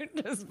diner,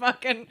 just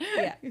fucking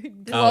Yeah.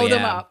 blow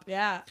them yeah. up."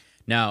 Yeah.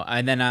 No,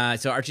 and then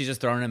so Archie's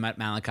just throwing him at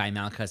Malachi. And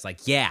Malachi's like,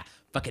 "Yeah,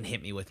 fucking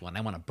hit me with one.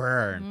 I want to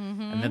burn."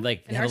 And then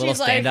like they have a little Archie's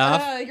like,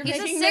 standoff. you're He's a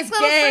making sick this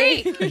little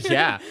gay. freak.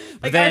 Yeah,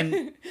 but Like, then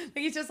like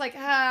he's just like,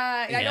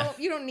 Yeah.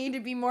 you don't need to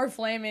be more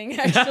flaming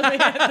actually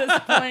at this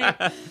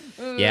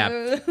point. yeah,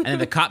 and then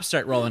the cops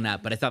start rolling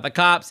up, but it's not the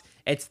cops.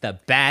 It's the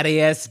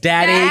baddiest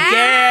daddy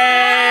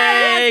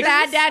gang.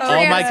 Bad dad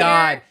Oh my trio.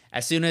 god!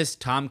 As soon as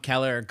Tom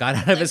Keller got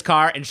out of his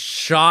car and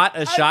shot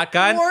a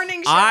shotgun,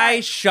 warning shot.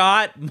 I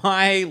shot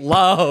my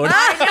load.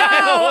 I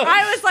know.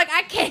 I was like,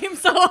 I came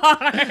so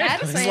hard.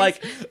 It's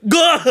like,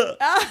 "Gah!"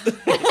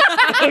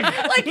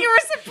 like you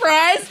were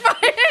surprised by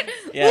it.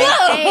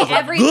 Yeah. Hey,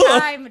 every Ugh.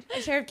 time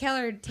Sheriff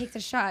Keller takes a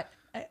shot,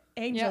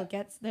 Angel Yeah.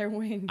 gets their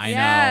wings. I know.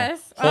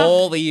 Yes.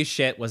 Holy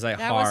shit, was that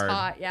That hard? was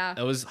hot. Yeah.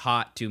 It was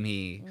hot to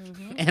me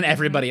and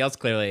everybody else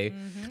clearly.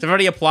 So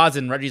everybody applauds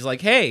and Reggie's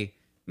like, "Hey,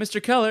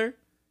 Mr. Keller,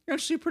 you're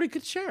actually a pretty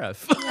good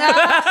sheriff." He's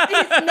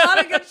not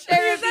a good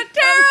sheriff. He's a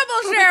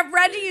terrible sheriff,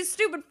 Reggie. You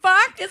stupid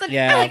fuck. It's a,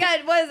 Yeah. like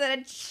a, what is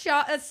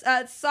it?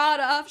 A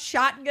sawed-off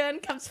shotgun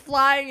comes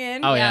flying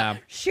in. Oh, yeah.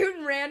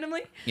 Shooting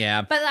randomly.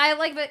 Yeah. But I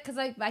like it because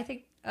I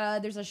think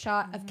there's a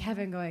shot of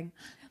Kevin going,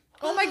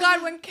 Oh my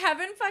god, when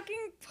Kevin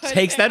fucking puts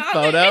Takes it that on,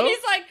 photo? and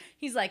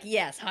he's like,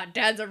 yes, hot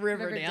dad's a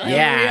Riverdale.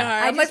 Yeah. Here we are.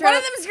 I I'm like, just one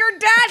of wrote- them's your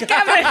dad,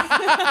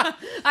 Kevin.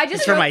 I just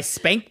It's for wrote, my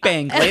spank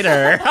bank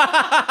later.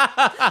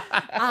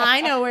 I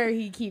know where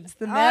he keeps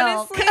the milk.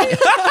 Honestly.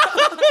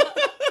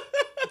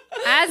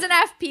 As an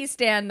FP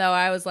stand, though,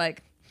 I was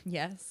like,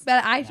 yes.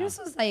 But I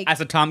just was like, As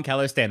a Tom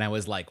Keller stan, I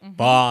was like,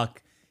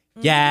 fuck.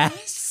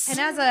 Yes. and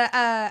as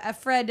a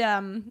Fred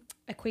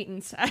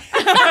acquaintance,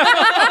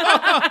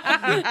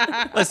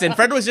 Listen,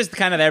 Fred was just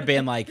kind of there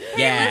being like,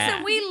 yeah.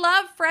 Listen, we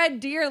love Fred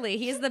dearly.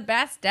 He's the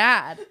best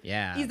dad.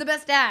 yeah. he's the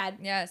best dad.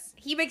 Yes.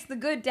 He makes the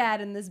good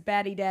dad in this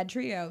baddie dad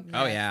trio.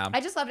 Oh, yeah.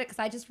 I just loved it because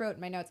I just wrote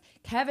in my notes,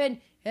 Kevin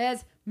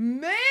is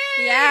me.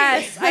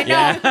 Yes, I know.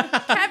 Yeah.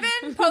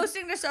 Kevin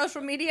posting to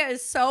social media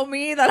is so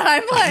me that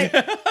I'm like,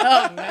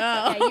 oh no.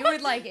 Yeah, you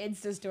would like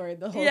Insta story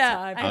the whole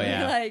time. I'd Oh, yeah.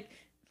 be like,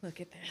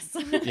 look at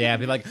this. Yeah,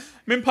 be like,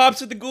 I'm in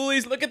Pops with the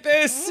ghoulies. Look at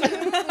this.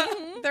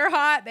 They're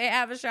hot. They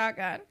have a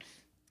shotgun.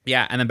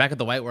 Yeah, and then back at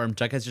the White Worm,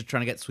 Jughead's just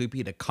trying to get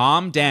Sweepy to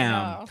calm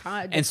down.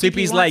 God, And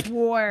Sweepy Sweepy's wants like,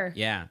 war.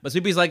 yeah, but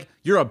Sweepy's like,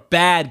 "You're a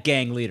bad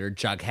gang leader,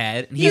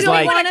 Jughead." And You he's don't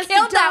like, want us to to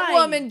kill that die.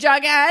 woman,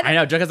 Jughead. I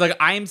know. Jughead's like,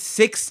 "I'm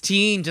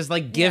 16. Just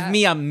like, give Yeah.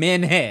 me a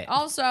minute."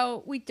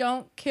 Also, we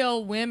don't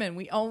kill women.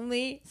 We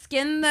only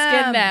Skin them.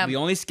 skin them. We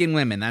only skin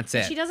women. That's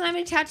it. She doesn't have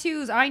any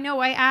tattoos. I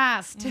know. I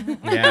asked.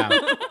 Yeah.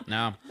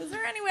 No. Is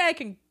there any way I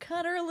can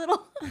cut her a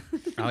little?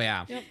 Oh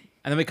yeah.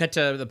 And then we cut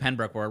to the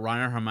Pembroke where Ron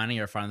and Hermione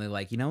are finally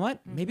like, you know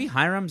what? Maybe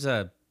Hiram's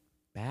a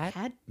bad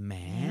Bad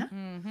man.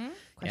 Mm-hmm.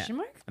 Question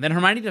mark? And then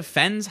Hermione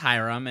defends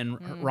Hiram,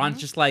 and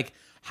Ron's just like,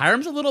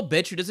 Hiram's a little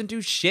bitch who doesn't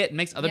do shit and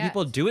makes other Yes.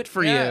 people do it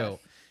for Yes. you.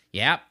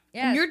 Yep.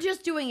 Yeah. And you're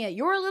just doing it.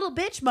 You're a little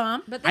bitch,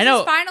 mom. But I this know.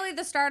 is finally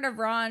the start of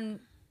Ron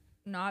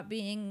not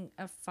being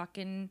a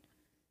fucking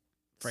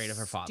Afraid of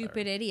her father.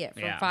 stupid idiot for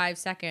Yeah. 5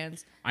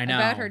 seconds. I know.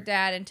 About her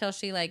dad until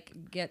she like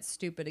gets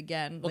stupid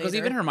again. Well, because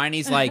later. even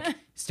Hermione's like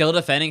still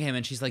defending him,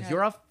 and she's like,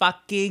 "You're a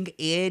fucking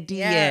idiot.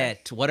 Yeah.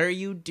 What are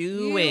you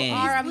doing?" You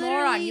are a He's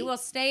moron. literally- You will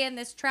stay in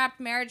this trapped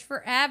marriage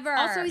forever.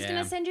 Also, he's Yeah.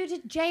 gonna send you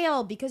to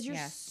jail because you're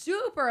Yes.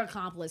 super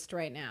accomplished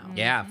right now.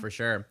 Yeah, for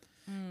sure.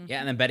 Yeah,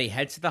 and then Betty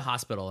heads to the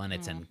hospital, and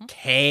it's in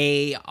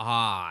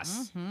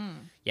chaos.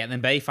 Yeah, and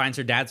then Betty finds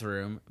her dad's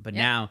room, but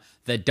Yep. now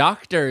the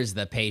doctor's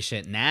the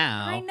patient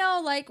now. I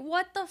know, like,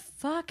 what the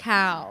fuck?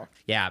 How?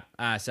 Yeah.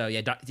 So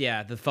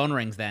yeah, the phone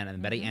rings then,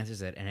 and Betty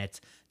answers it, and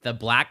it's the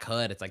Black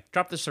Hood. It's like,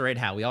 drop the charade,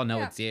 Hal. We all know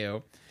Yeah. it's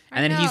you. I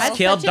And then know. he's That's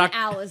killed Such an Doctor.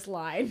 Alice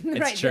line It's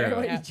right true. there,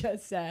 what Yeah. you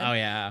just said. Oh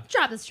yeah.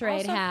 Drop this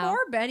trade, Also, Hal. poor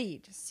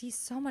Betty just sees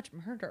so much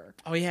murder.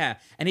 Oh yeah.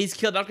 And he's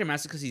killed Dr.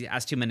 Masters because he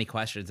asked too many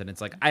questions, and it's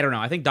like, I don't know.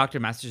 I think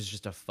Dr. Masters is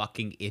just a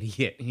fucking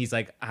idiot. And he's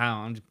like,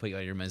 I'm just put you out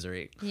of your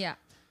misery. Yeah.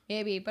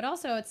 Maybe, but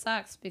also it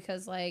sucks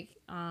because like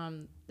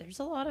there's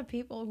a lot of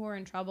people who are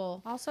in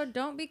trouble. Also,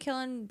 don't be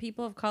killing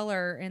people of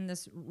color in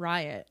this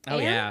riot. Oh,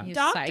 And yeah. You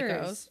doctors.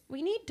 psychos.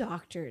 We need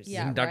doctors.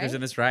 Yeah. Some doctors right?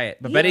 in this riot.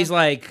 But Yeah. Betty's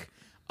like,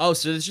 oh,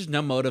 so there's just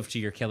no motive to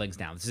your killings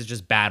now. This is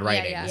just bad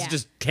writing. yeah. This Yeah. is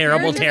just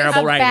terrible, You're just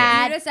terrible a writing.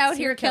 bad- You're just out here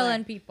serial killer.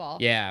 killing people.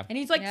 Yeah. And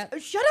he's like, Yep.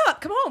 shut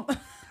up, come home.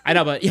 I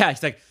know, but yeah,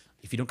 he's like,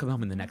 if you don't come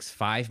home in the next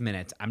 5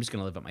 minutes, I'm just going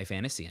to live out my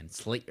fantasy and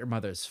slit your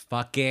mother's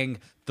fucking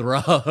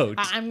throat.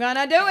 I'm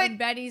gonna do And it.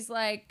 Betty's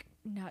like,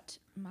 not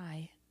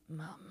my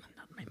mom.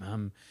 My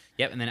mom.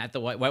 Yep, and then at the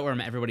White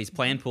Room, everybody's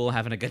playing pool,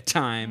 having a good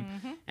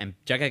time. And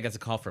Jughead gets a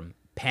call from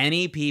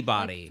Penny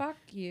Peabody. Like, fuck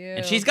you.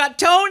 And she's got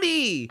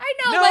Tony. I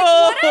know, No!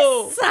 like,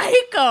 what a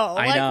psycho.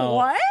 I like, know.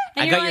 what?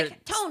 And I you're got like, your-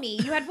 Tony,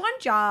 you had one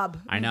job.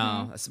 I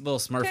know. A little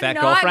Smurfette To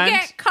not girlfriend.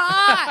 get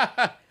caught.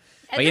 And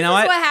But you this know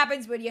is what? what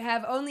happens when you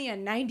have only a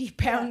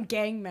 90-pound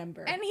gang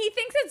member. And he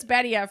thinks it's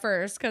Betty at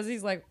first because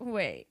he's like,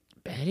 wait,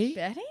 Betty?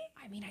 Betty?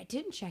 I mean, I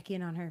didn't check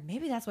in on her.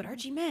 Maybe that's what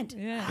Archie meant.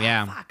 Yeah.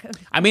 Yeah. Fuck.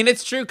 I mean,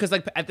 it's true because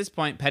like at this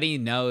point, Petty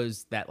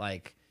knows that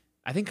like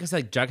I think because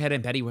like Jughead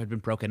and Betty had been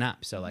broken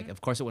up, so like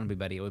of course it wouldn't be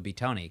Betty, it would be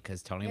Tony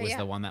because Tony was yeah.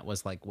 the one that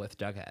was like with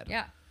Jughead.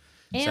 Yeah.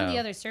 And So- the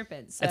other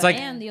serpents. It's like-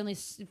 and the only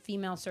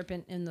female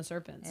serpent in the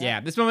serpents. Yeah,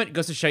 this moment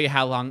goes to show you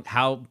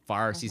how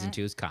far season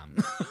 2's come.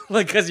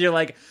 Like, because you're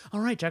like,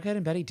 all right, Jughead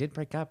and Betty did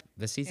break up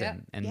this season,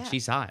 Yeah. and Yeah. she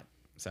saw it.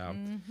 So,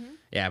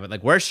 yeah, but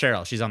like, where's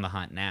Cheryl? She's on the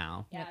hunt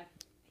now. Yeah.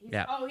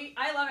 Yeah. Oh,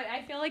 I love it.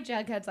 I feel like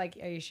Jughead's like,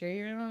 are you sure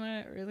you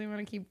really want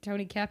to keep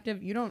Tony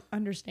captive? You don't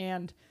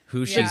understand.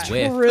 Who Yeah. she's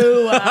with?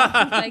 True.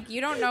 Like, you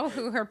don't know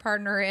who her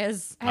partner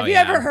is. Have Oh, you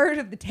yeah. ever heard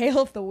of the tale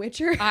of the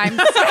Witcher? I'm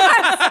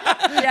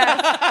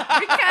yes,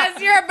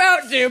 because you're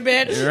about to,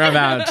 bitch. You're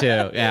about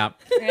to, yeah,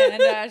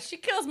 And she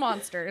kills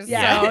monsters.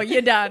 Yeah. So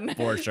you're done.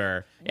 for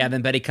sure. Yeah,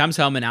 then Betty comes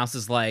home and Alice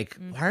is like,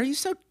 why are you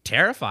so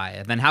terrified?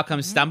 And then Hal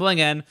comes stumbling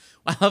in.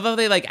 I love how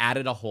they like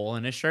added a hole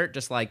in his shirt,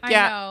 just like, I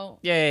yeah, know.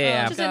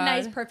 yeah. Just God. a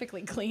nice,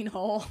 perfectly clean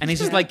hole. And he's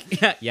just like,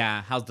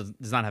 yeah, Hal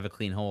does not have a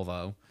clean hole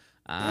though.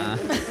 Yeah.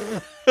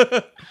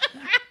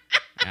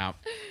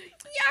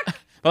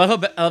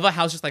 But I love how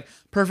Hal's just like,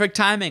 perfect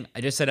timing.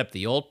 I just set up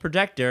the old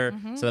projector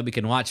so that we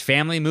can watch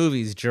family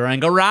movies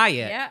during a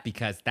riot Yeah.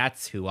 because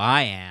that's who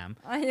I am.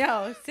 I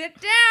know. Sit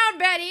down,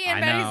 Betty.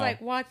 And I Betty's know.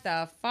 like, what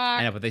the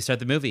fuck? I know, but they start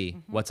the movie.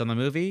 What's on the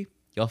movie?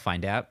 You'll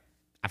find out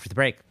after the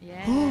break.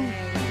 Yay.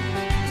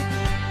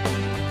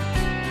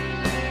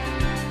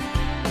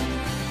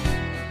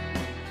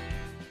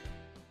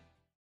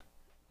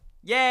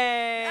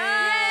 Yay! we're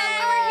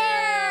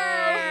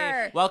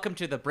here. Welcome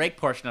to the break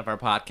portion of our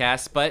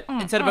podcast, but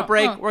instead of a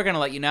break, we're going to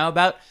let you know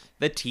about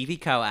the TV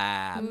Co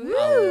app,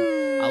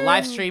 a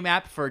live stream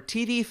app for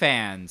TV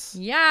fans.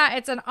 Yeah,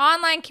 it's an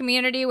online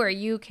community where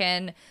you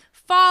can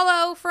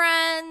follow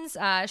friends,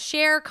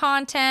 share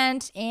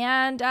content,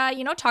 and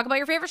talk about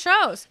your favorite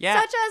shows. Yeah.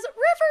 Such as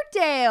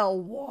Riverdale.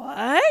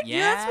 What?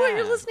 Yeah. That's what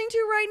you're listening to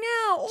right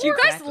now. Do you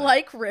guys Exactly.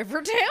 like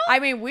Riverdale? I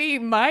mean, we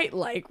might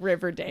like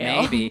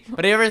Riverdale. Maybe.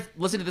 But have you ever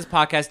listened to this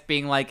podcast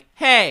being like,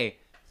 hey,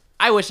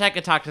 I wish I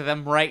could talk to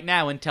them right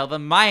now and tell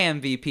them my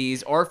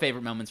MVPs or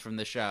favorite moments from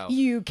the show?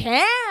 You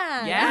can.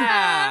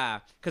 Yeah,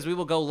 because we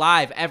will go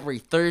live every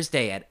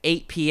Thursday at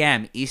 8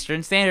 p.m.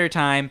 Eastern Standard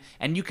Time,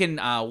 and you can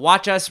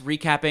watch us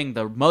recapping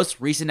the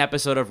most recent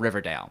episode of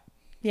Riverdale.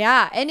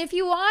 Yeah, and if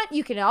you want,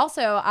 you can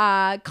also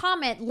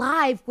comment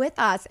live with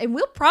us, and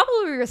we'll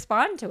probably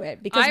respond to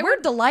it because I we're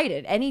would-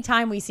 delighted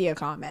anytime we see a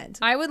comment.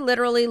 I would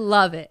literally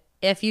love it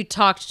if you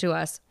talked to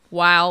us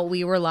while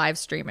we were live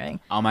streaming.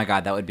 Oh my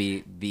God, that would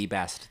be the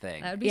best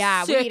thing. That would be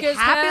Yeah, sick we'd as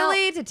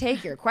happily to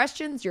take your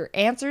questions, your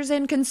answers,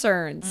 and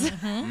concerns.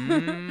 hell.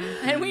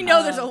 And we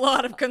know there's a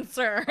lot of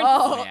concern.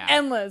 Oh, Yeah.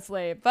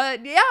 endlessly.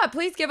 But yeah,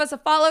 please give us a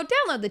follow.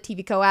 Download the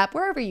TV Co app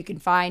wherever you can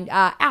find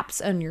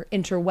apps on your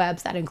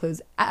interwebs. That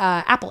includes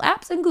Apple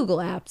apps and Google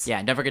apps. Yeah,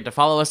 and don't forget to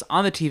follow us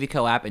on the TV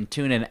Co app and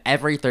tune in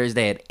every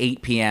Thursday at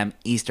 8 p.m.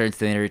 Eastern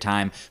Standard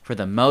Time for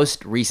the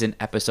most recent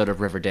episode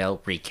of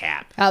Riverdale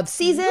recap. Of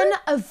season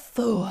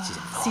 4.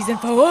 Season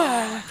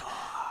 4.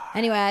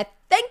 Anyway,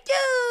 thank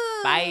you.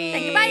 Bye.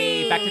 Thank you.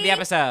 Bye. Back to the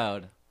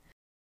episode.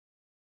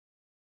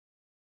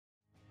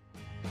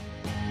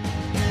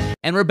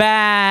 And we're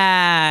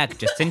back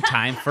just in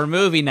time for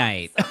movie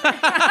night.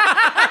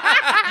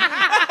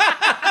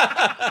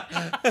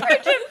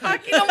 Bridget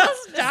fucking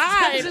almost I'm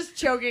died. just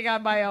choking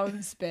on my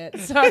own spit.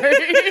 Sorry.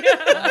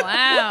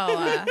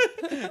 Wow.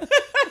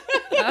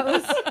 That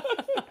was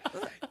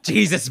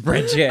Jesus,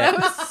 Bridget.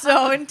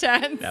 so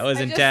intense. That was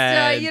I just,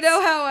 intense. you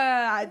know how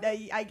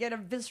I get a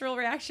visceral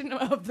reaction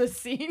of the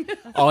scene?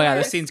 Oh yeah,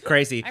 this scene's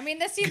crazy. I mean,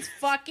 this scene's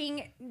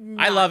fucking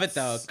I love it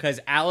though, because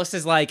Alice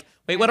is like,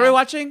 "Wait, what are we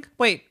watching?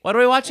 Wait, what are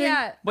we watching?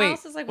 Yeah. Wait,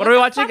 Alice is like, what are we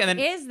the watching?" fuck And then,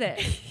 is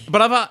this?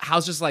 but I love how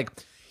Hal's just like,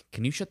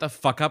 can you shut the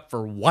fuck up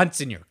for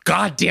once in your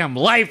goddamn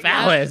life,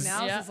 Alice?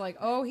 And Alice is like,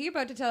 oh, he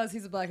about to tell us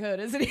he's a Black Hood,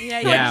 isn't he? Yeah,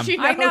 Like, yeah. she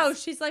I know.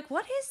 knows. She's like,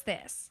 what is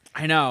this?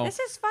 I know. This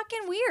is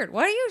fucking weird.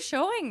 What are you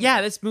showing me?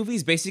 Yeah, this movie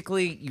is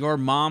basically your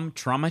mom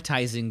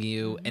traumatizing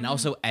you and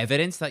also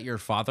evidence that your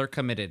father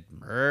committed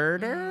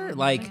murder.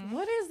 Like,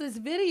 What is this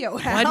video?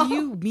 what do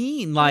you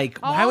mean? Like,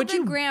 All why would the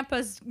you?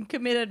 grandpas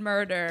committed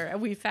murder,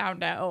 and we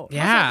found out.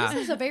 Yeah.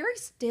 This is a very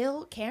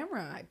still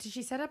camera. Did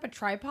she set up a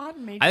tripod?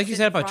 And made I think you she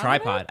sit set up in a front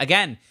of tripod. it?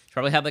 Again, she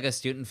probably had like a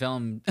student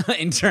film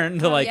intern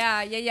to like,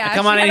 yeah.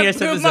 come on She in had here, a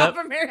set this boom up.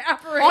 operator.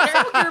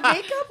 Also, your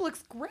makeup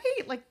looks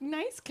great. Like,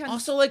 nice kind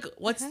Also, like,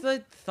 what's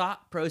the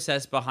thought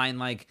process behind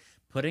like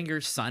putting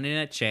your son in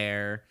a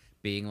chair,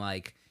 being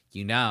like,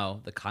 you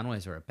know, the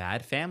Conways are a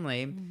bad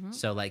family,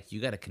 so like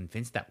you got to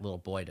convince that little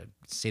boy to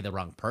say the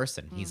wrong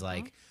person. He's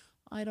like,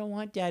 I don't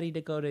want daddy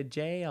to go to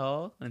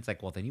jail, and it's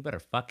like, well, then you better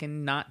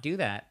fucking not do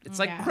that. It's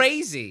like Yeah.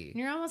 crazy. And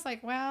you're almost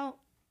like, well,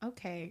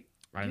 okay.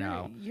 I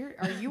know.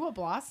 Are you a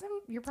Blossom?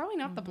 You're probably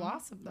not the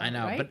Blossom, though. I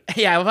know, right? but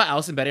yeah, I love how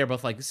Alice and Betty are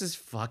both like, this is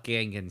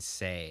fucking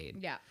insane.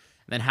 Yeah.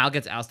 And then Hal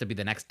gets Alice to be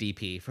the next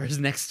DP for his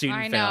next student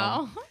I film.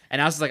 know.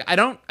 And Alice is like, I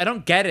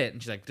don't get it.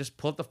 And she's like, just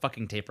pull up the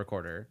fucking tape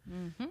recorder.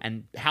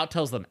 And Hal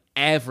tells them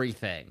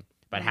everything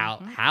about how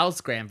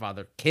Hal's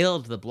grandfather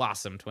killed the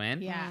Blossom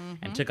twin. Yeah.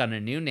 And took on a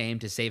new name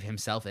to save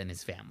himself and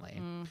his family.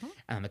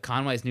 And the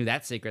Conways knew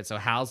that secret, so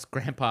Hal's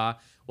grandpa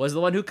was the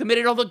one who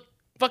committed all the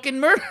fucking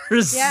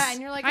murders. Yeah, and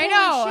you're like, I holy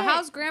know. shit.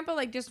 How's grandpa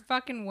like just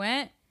fucking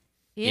went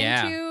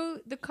Yeah.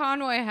 into the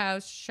Conway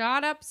house,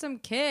 shot up some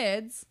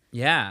kids.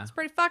 Yeah. It's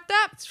pretty fucked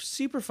up. It's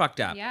super fucked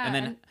up. Yeah, And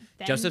then, and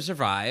then- Joseph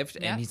survived,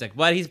 Yep. and he's like,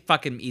 well, he's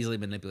fucking easily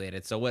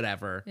manipulated, so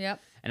whatever.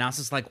 Yep. And Alice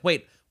is like,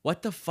 wait,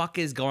 what the fuck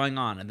is going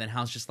on? And then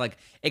Hal's just like,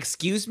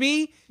 excuse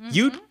me?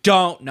 You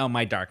don't know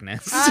my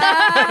darkness.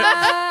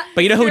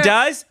 But you know who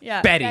does?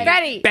 Yeah. Betty.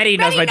 Betty. Betty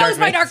knows my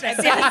darkness.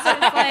 Yes,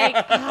 it's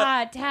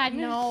like, Dad,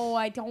 no,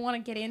 I don't want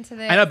to get into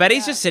this. I know,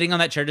 Betty's just sitting on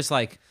that chair just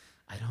like,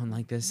 I don't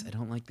like this, I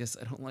don't like this,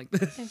 I don't like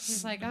this. And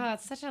she's like, oh,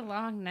 it's such a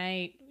long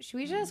night. Should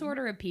we just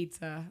order a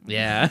pizza?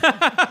 Yeah.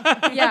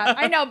 Yeah,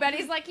 I know.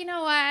 Betty's like, you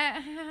know what?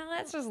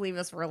 Let's just leave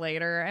this for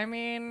later. I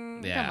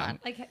mean, Yeah. come on.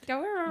 Like,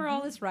 don't we remember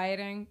all this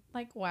rioting?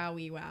 Like,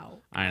 wowie wow.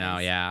 I know,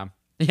 yeah.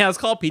 Yeah, let's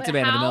call Pizza But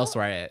Man in the Hal- Mills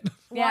riot.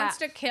 Yeah. Wants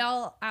to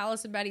kill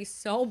Alice and Betty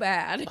so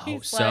bad. Oh,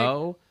 He's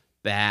so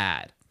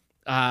bad.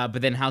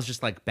 But then Hal's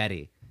just like,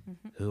 Betty,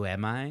 who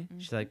am I?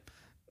 She's like,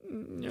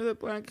 you're the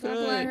Black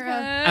Hood. like,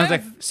 I was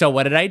like, so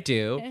what did I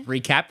do?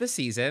 Recap the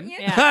season.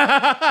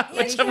 Yeah.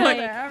 Which I'm like,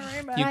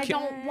 everybody. you I ki-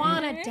 don't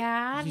want to,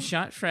 Dad. you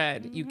shot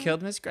Fred. You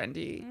killed Miss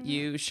Grundy.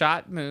 You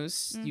shot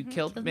Moose. You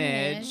killed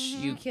Midge.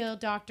 You killed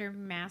Dr.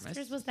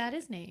 Masters. Was that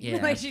his name?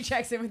 Yeah. Like, she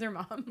checks in with her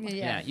mom.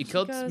 Yeah, you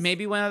killed goes-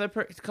 maybe one other,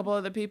 couple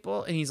other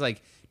people. And he's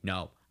like,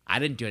 no, I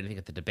didn't do anything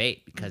at the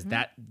debate because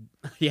that,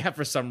 yeah,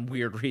 for some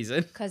weird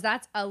reason. Because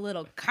that's a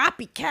little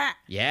copycat.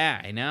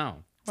 Yeah, I know.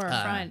 Or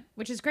a front,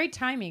 which is great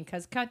timing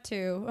because cut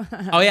to.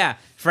 Oh yeah,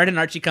 Fred and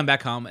Archie come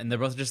back home and they're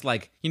both just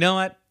like, you know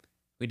what?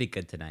 We did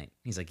good tonight.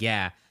 He's like,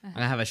 yeah, I'm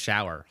gonna have a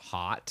shower.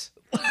 Hot.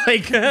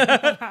 Like,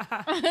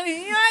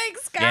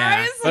 Yikes,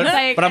 yeah.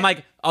 guys. But I'm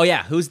like, oh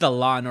yeah, who's the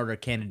Law and Order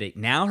candidate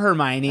now?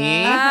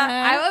 Hermione.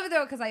 I love it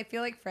though because I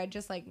feel like Fred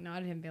just like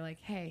nodded him and be like,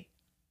 hey,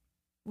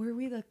 were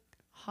we the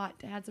hot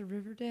dads of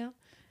Riverdale?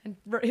 And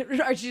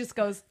Archie just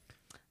goes,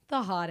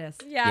 the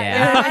hottest.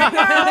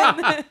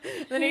 Yeah.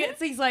 Then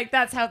he's like,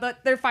 that's how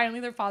they're finally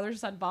their father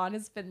son bond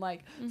has been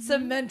like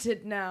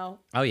cemented now.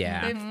 Oh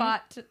yeah. They've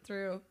fought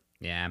through.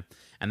 Yeah.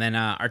 And then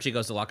Archie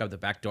goes to lock up the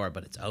back door,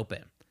 but it's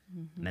open.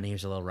 And then he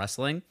hears a little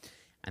rustling,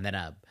 and then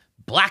a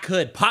Black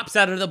Hood pops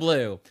out of the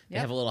blue. They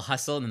have a little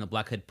hustle, and then the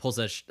Black Hood pulls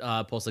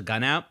a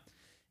gun out,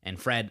 and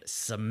Fred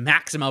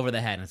smacks him over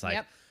the head, and it's like,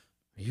 Yep.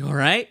 "Are you all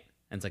right?"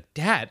 And it's like,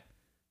 "Dad,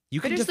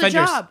 you can Finish the defend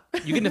job."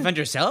 you can defend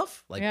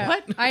yourself." Like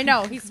what? I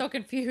know. He's so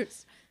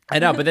confused. I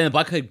know, but then the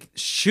Black Hood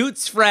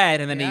shoots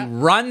Fred, and then Yeah. he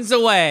runs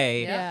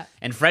away. Yeah.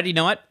 And Fred, you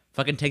know what?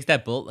 Fucking takes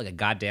that bullet like a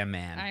goddamn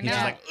man. I He's just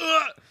know. like,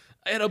 ugh,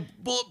 I had a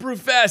bulletproof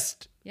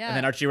vest. Yeah. And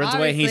then Archie runs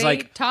away, and he's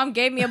Obviously, like, Tom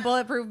gave me a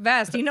bulletproof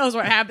vest. He knows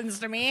what happens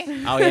to me.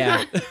 oh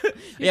yeah. You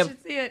yeah.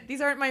 should see it.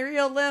 These aren't my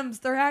real limbs.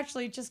 They're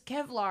actually just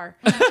Kevlar.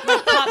 He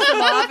pops them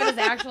off and his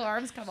actual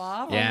arms come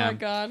off. Yeah. Oh my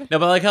god. No,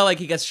 but like how like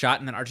he gets shot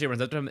and then Archie runs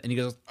up to him and he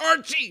goes,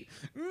 Archie,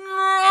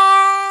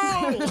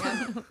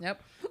 no!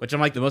 Yep. Which I'm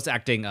like the most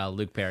acting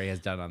Luke Perry has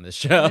done on this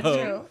show.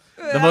 true.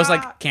 The most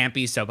like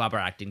campy soap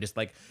opera acting, just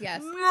like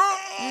Yes.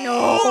 no.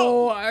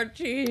 No,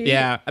 Archie.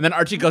 Yeah, and then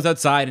Archie goes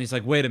outside and he's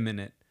like, wait a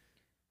minute,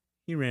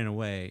 he ran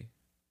away.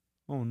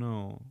 Oh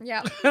no.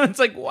 Yeah. It's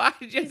like, why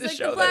did you have He's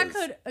to like, show the Black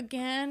this? Hood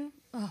again.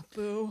 Oh,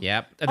 boo.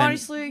 Yep. And then,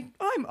 Honestly,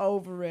 I'm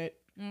over it.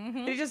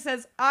 He just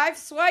says, I've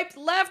swiped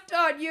left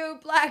on you,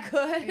 Black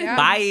Hood. Yeah.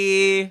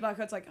 bye. Black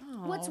Hood's like,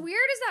 oh. What's weird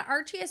is that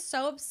Archie is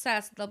so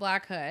obsessed with the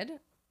Black Hood,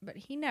 but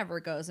he never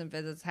goes and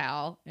visits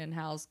Hal in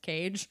Hal's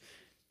cage.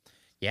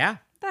 Yeah,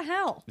 What the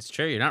hell? it's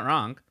true. You're not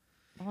wrong.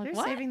 I'm They're like,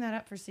 what? saving that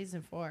up for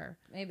season 4.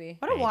 Maybe.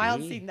 What a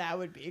wild Maybe. scene that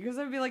would be, because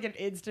it would be like an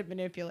instant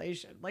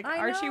manipulation. Like I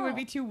Archie would know.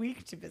 be too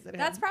weak to visit him.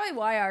 That's probably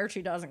why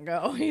Archie doesn't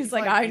go. He's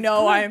like, like, I he's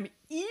know good. I am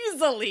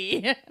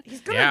easily.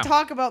 He's gonna Yeah.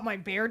 talk about my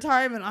bear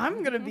time, and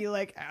I'm gonna be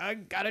like, I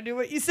gotta do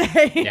what you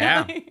say.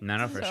 Yeah.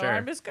 No, for so sure.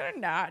 I'm just gonna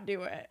not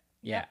do it.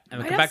 Yeah. And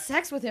I we have come back.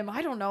 sex with him.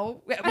 I don't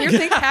know. Weird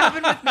things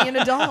happen with me and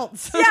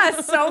adults. Yeah,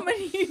 so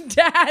many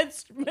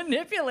dads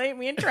manipulate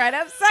me and try to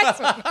have sex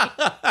with me.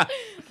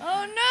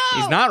 Oh no.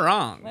 He's not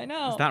wrong. I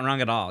know. He's not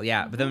wrong at all.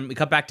 Yeah. But then we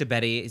cut back to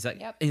Betty. He's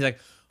like,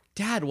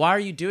 Dad, why are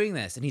you doing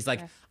this? And he's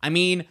like, I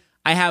mean,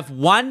 I have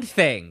one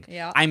thing.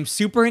 Yeah. I'm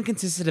super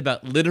inconsistent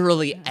about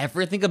literally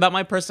everything about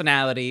my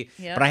personality,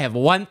 Yeah. but I have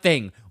one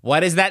thing.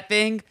 What is that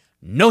thing?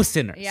 No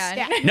sinners.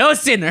 Yeah. No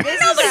sinners.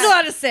 Nobody's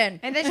allowed to sin.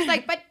 And then she's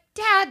like, but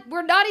Dad,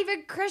 we're not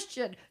even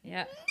Christian.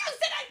 Yeah. No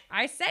sinner.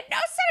 I said no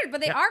sinners, but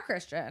they are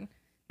Christian.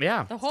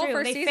 Yeah. The whole true.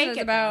 first They season fake is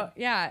it, about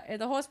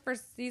the whole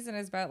first season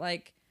is about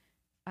like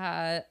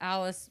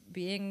Alice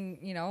being,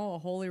 a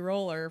holy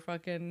roller,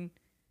 fucking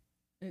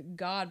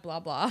God,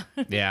 blah blah.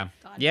 Yeah.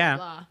 God, Yeah.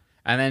 blah, blah.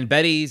 And then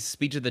Betty's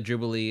speech of the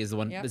Jubilee is the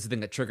one. Yep. This is the thing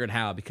that triggered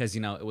Hal because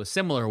it was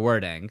similar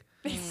wording.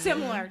 It's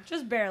similar,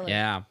 just barely.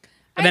 Yeah.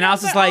 And then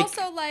Alice is like,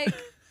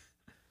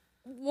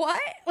 what?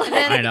 And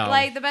then, I know.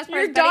 like, the best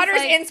part Your is Betty's daughter's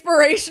like,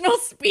 inspirational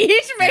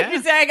speech made Yeah.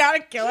 you say I gotta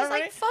kill she's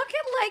everybody. like,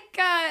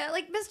 fucking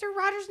like Mr.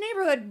 Rogers'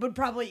 Neighborhood would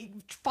probably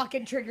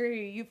fucking trigger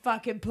you, you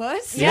fucking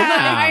puss. yeah,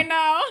 Yeah. I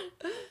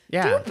know.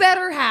 yeah. Do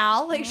better,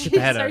 Hal. Like, she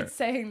better. starts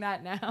saying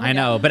that now. I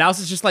know. But Alice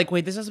is just like,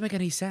 wait, this doesn't make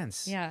any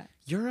sense. Yeah,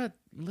 You're a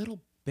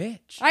little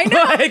bitch. I know.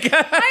 Like,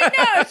 I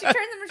know. She turns to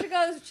him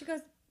and she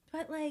goes,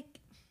 but like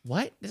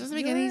What? This doesn't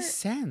make any You're-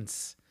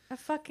 sense. a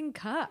fucking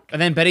cuck.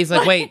 And then Betty's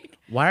like, wait,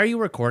 why are you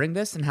recording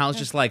this? And Hal's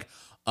just like,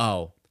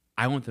 oh,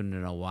 I want them to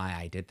know why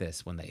I did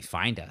this when they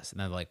find us. And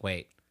they're like,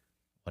 wait,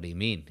 what do you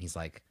mean? He's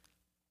like,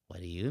 what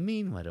do you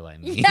mean? What do I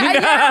mean? Yeah,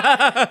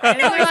 I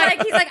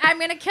know. He's like, I'm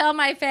gonna kill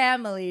my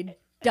family.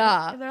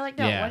 Duh. And they're like,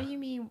 no, Yeah. what do you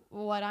mean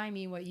what I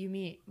mean, what you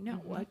mean? No,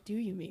 what do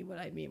you mean what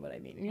I mean, what I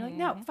mean? And you're like,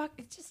 no, fuck,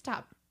 just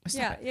stop.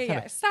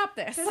 Yeah. Stop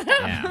this.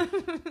 Yeah.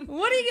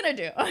 What are you gonna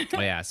do? Oh,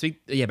 yeah. So,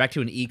 back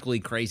to an equally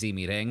crazy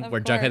meeting Of where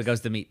Jughead course.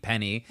 goes to meet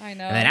Penny. I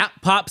know. And then out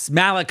pops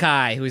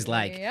Malachi, who's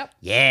like, Yep.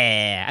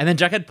 yeah. And then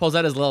Jughead pulls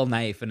out his little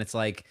knife, and it's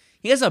like,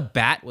 he has a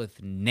bat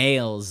with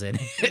nails in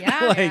it. Yeah.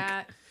 like,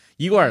 Yeah.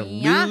 you are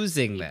Yeah.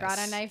 losing He this. brought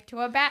a knife to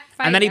a bat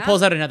fight. And then he yeah.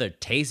 pulls out another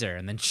taser,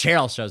 and then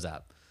Cheryl shows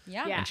up.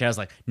 Yeah. Yeah. And Cheryl's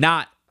like,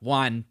 not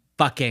one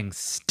fucking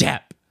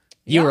step.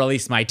 You Yeah.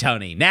 release my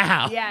Tony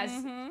now. Yes.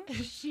 Mm-hmm.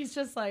 She's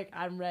just like,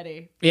 I'm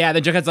ready. Yeah,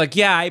 then Jughead's like,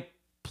 yeah, I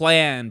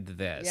planned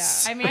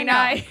this. I mean, know.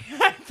 I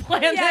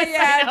planned Yeah, this.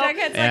 yeah. I know.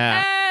 Jughead's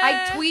Yeah.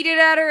 I tweeted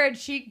at her and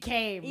she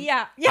came.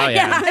 Yeah, Oh,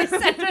 yeah. I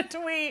sent a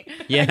tweet.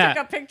 Yeah. I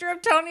took a picture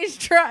of Tony's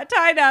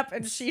tied up,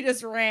 and she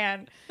just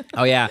ran.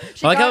 Oh, yeah.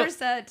 She But like got how, her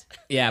set.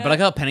 yeah, but like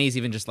how Penny's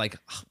even just like,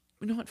 "Oh,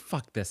 you know what?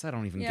 Fuck this. I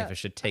don't even Yeah. give a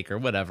shit. Take her,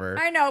 whatever.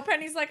 I know.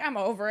 Penny's like, I'm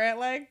over it.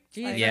 Like,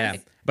 Jesus. Yeah.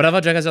 But I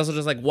thought Jughead's also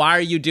just like, why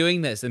are you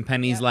doing this? And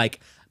Penny's like,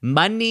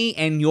 money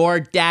and your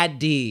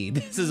daddy.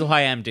 This is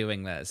why I'm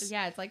doing this.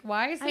 Yeah, it's like,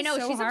 why is this I know.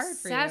 so She's hard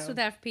obsessed for you? with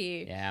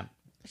FP. Yeah.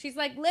 She's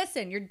like,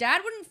 listen, your dad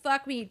wouldn't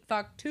fuck me. He'd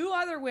fuck 2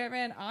 other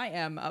women. I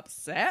am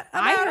upset.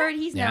 I about heard it.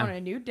 he's Yeah. now in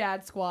a new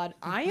dad squad.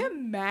 I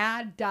am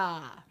mad.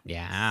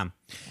 Yeah.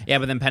 Yeah,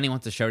 but then Penny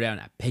wants a showdown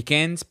at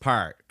Pickens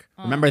Park.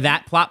 Remember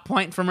that plot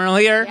point from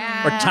earlier?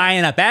 Yeah. We're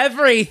tying up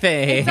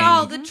everything. It's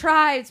all the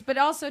tribes, but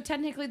also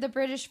technically the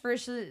British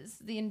versus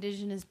the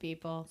indigenous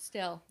people.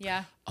 Still,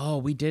 yeah. Oh,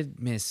 we did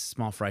miss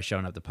Small Fry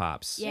showing up to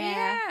Pops.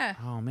 Yeah.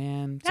 Oh,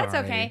 man. That's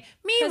sorry. okay.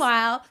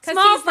 Meanwhile, 'Cause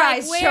Small he's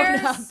like, Fry's showed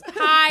up. "Where's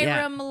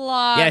Hiram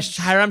Lodge?"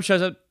 Yeah, Hiram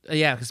shows up.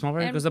 Yeah, because Small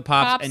Fry And goes to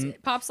Pops.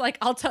 And Pop's like,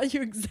 I'll tell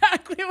you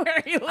exactly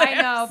where he lives. I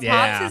know.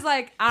 Yeah. Pops is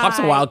like, Pop's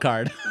a wild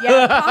card.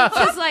 Yeah,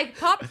 Pops is like,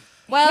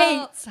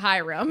 well, Hates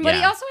Hiram. but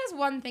he Yeah. also has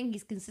one thing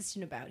he's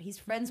consistent about. He's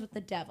friends with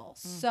the devil.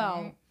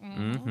 So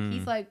Mhm.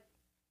 he's like,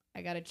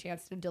 I got a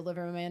chance to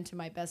deliver a man to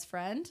my best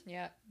friend.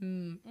 Yeah.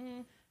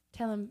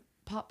 Tell him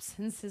Pop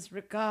sends his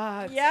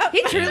regards. Yep.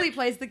 He truly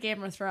plays the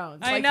Game of Thrones.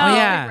 I Like, know. Oh, he's,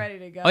 yeah. like, ready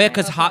to go. Oh, yeah,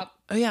 because love Hop. Pop.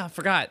 Oh, yeah, I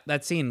forgot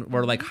that scene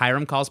where, like,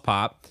 Hiram calls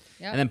Pop.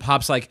 Yep. And then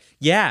Pop's like,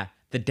 yeah,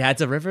 the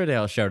dads of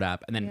Riverdale showed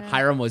up. And then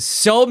Hiram was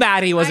so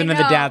mad he wasn't in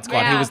the know, dad squad.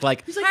 He yeah. was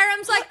like,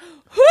 Hiram's like,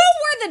 who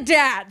were the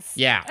dads?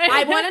 yeah.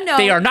 I want to know.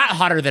 They are not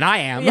hotter than I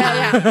am.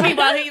 Yeah.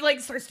 Meanwhile, he like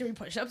starts doing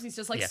push-ups. He's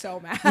just like Yeah. so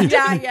mad.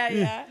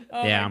 Yeah.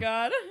 Oh Yeah. my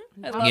god.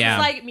 I love He's Yeah.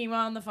 like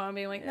meanwhile on the phone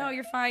being like, no,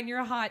 you're fine.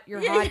 You're hot.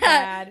 You're Yeah, hot,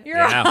 dad. You're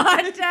Yeah. a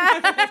hot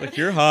dad. Like,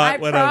 you're hot, I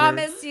whatever.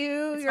 promise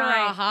you, you're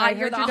Fine. a hot. I You're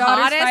heard the your daughter's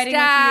hottest fighting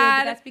dad. with you,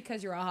 but that's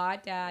because you're a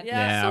hot dad.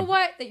 Yeah. So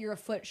what? That you're a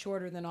foot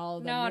shorter than all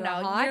of them. No, you're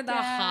no, a hot you're the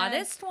dad.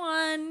 hottest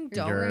one.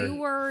 Don't You're- you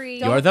worry.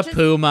 You're the just-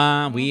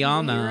 Puma. We all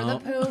You're know.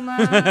 the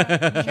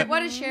puma.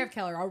 What is Sheriff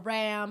Keller? A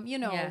ram. You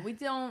know, Yeah. we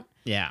don't.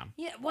 Yeah.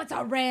 Yeah, what's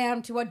a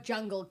ram to a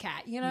jungle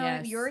cat? You know,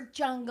 Yes. you're a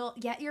jungle.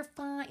 Yeah, you're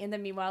fine. And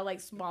then meanwhile, like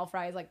Small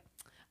Fry is like,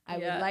 I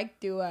Yeah. would like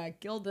to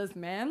kill this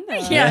man.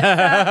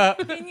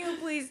 Yes. Can you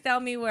please tell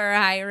me where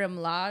Hiram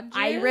Lodge is?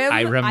 Irim.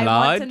 Irim I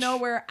want to Lodge? know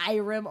where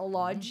Irim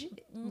Lodge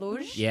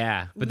Luge?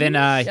 Yeah, but then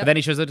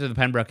he shows up to the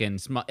Pembroke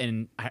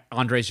and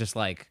Andre's just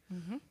like,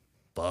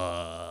 fuck.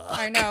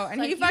 I know,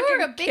 and he Like, you're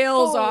a fucking big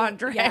kills boy.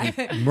 Andre.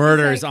 Yeah.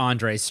 Murders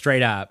Andre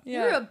straight up.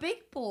 Yeah. You're a big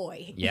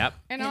boy. Yep.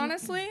 And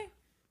honestly,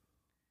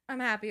 I'm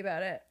happy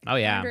about it. Oh,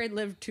 yeah. Andre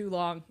lived too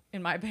long,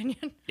 in my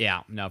opinion.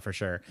 Yeah, no, for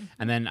sure.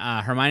 And then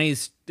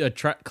Hermione's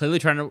clearly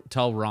trying to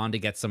tell Ron to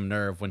get some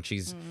nerve when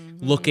she's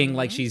looking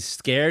like she's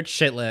scared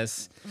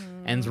shitless.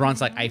 And Ron's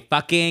like, I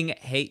fucking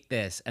hate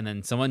this. And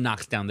then someone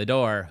knocks down the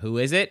door. Who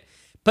is it?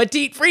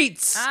 Petite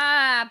Frites.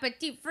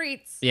 Petit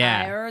frites. I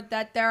Yeah. heard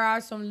that there are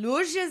some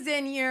luges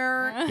in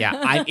here. Yeah,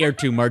 I'm here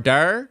to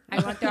murder. I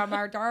want to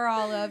murder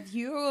all of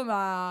you,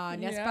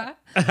 n'est-ce Yeah.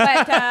 pas?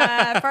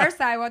 But first,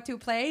 I want to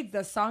play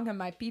the song of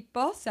my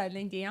people,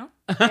 Celine Dion.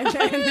 And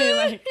then they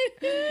like,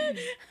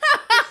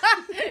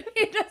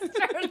 he just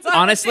turns on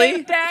Honestly,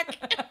 the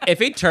deck.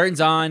 if it turns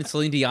on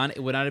Celine Dion, it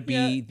would not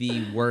be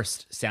the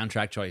worst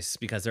soundtrack choice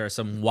because there are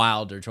some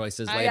wilder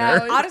choices later.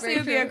 Yeah, Honestly, it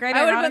would be a great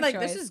I would have been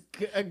ironic like, choice. this is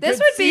a This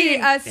good would be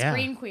scene. a Yeah.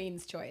 Scream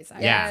Queen's choice.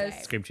 I Yeah, would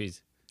say. Scream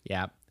Cheese.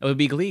 Yeah, it would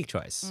be Glee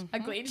choice. A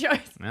Glee choice.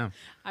 Yeah,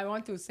 I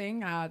want to sing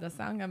the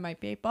song of my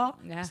people.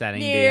 Yeah. Celine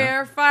Dion.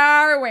 Near,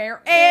 far,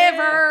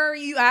 wherever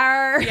you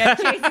are. Yeah,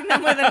 chasing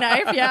them with a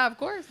knife. Yeah, of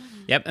course.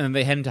 Yep, and then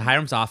they head into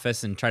Hiram's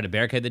office and try to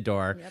barricade the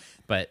door. Yep.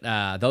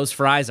 But those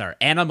fries are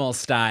animal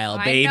style,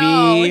 baby. I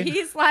know.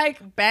 He's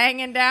like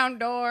banging down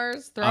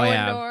doors, throwing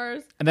yeah.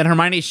 doors. And then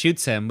Hermione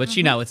shoots him, but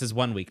you know it's his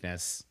one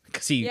weakness.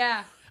 Cause he,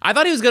 Yeah. I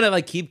thought he was gonna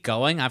like keep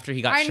going after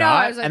he got I know.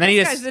 shot, I was like, and then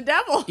this he guy's the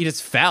devil.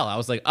 just fell. I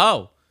was like,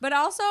 oh, But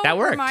also, That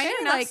worked. Hermione,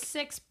 Like like,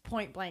 6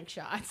 point blank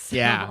shots.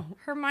 Yeah.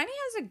 Hermione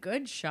has a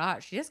good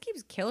shot. She just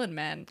keeps killing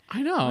men.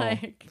 I know.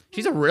 Like-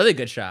 She's a really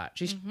good shot.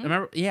 She's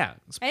remember, yeah,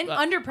 And Uh,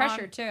 under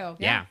pressure, too.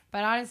 yeah.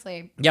 But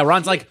honestly, yeah.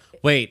 Ron's like,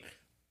 wait,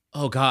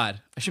 oh God,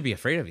 I should be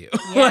afraid of you.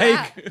 yeah.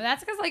 like, But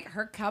that's because, like,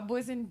 her cub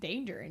was in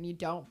danger and you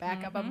don't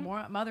back up a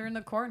mother in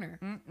the corner.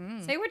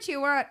 Say what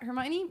you want.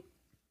 Hermione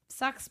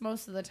sucks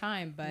most of the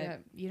time, but Yeah.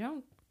 you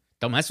don't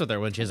don't mess with her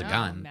when she has a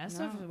gun. mess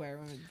with where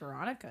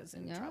Veronica's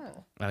in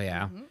trouble. Oh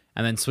yeah.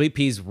 And then Sweet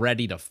Pea's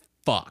ready to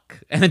fuck.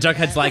 And then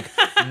Jughead's like,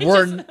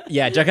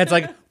 Jughead's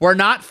like, we're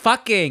not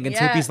fucking. And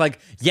Sweet Yeah. Pea's like,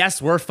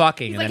 yes, we're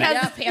fucking. And, then,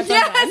 Has his pants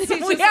Yes,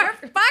 undone. we are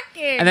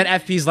fucking. and then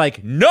FP's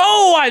like,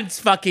 no one's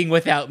fucking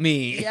without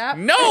me. Yep.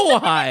 No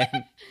one.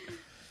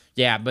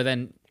 Yeah, but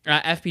then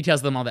FP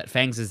tells them all that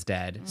Fangs is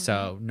dead,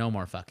 so no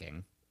more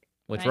fucking.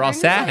 Which we're all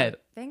sad.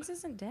 Fangs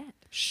isn't dead.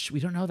 Shh, we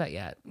don't know that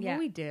yet. Yeah. Well,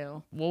 we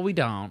do. Well, we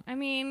don't. I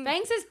mean,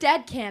 Banks is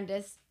dead,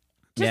 Candace.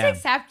 Just Yeah.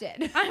 accept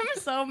it. I'm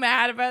so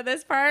mad about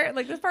this part.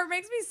 Like, this part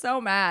makes me so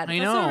mad. I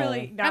That's know.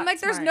 really not I'm like,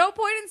 there's smart. no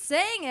point in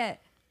saying it.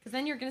 Because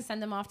then you're going to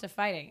send them off to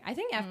fighting. I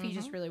think FP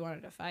just really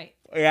wanted to fight.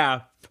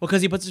 Yeah. Well,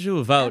 because he puts it to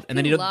a vote, and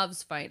then he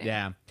loves fighting.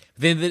 Yeah.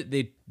 Then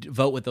they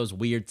vote with those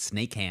weird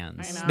snake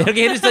hands. I know. They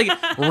can't just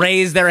like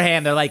raise their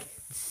hand. They're like,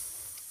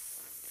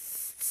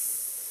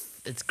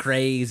 it's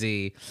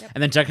crazy.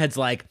 And then Jughead's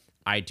like,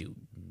 I do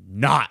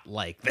not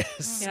like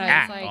this. Yeah,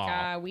 at it's like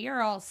all. we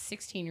are all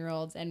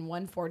 16-year-olds and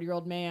one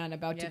 40-year-old man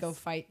about to go Yes.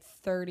 fight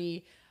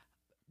 30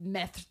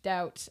 methed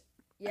out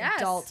Yes.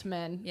 adult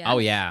men Yeah. Oh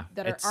yeah.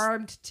 that are It's-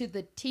 armed to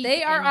the teeth.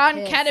 They are and on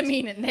pissed.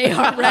 ketamine and they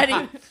are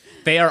ready.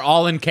 They are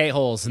all in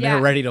K-holes and Yeah.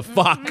 they're ready to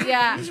fuck.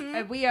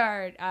 Yeah, we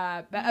are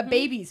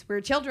babies.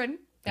 We're children.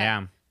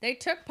 Yeah. They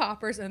took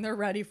poppers and they're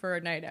ready for a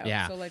night out.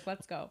 Yeah. So, like,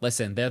 let's go.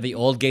 Listen, they're the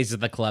old gays of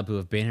the club who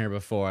have been here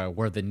before.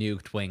 We're the new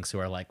twinks who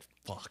are like,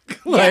 fuck.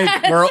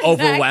 Like, we're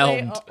overwhelmed.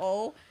 Exactly.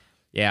 Uh-oh.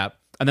 Yeah.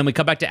 And then we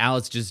come back to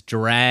Alice just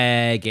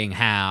dragging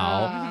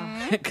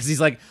Hal. Because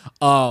he's like,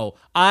 oh,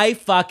 I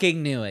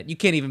fucking knew it. You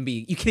can't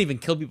even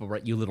kill people,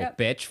 right? You little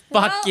bitch.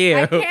 Fuck Well, you.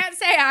 I can't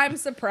say I'm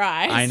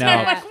surprised. I know.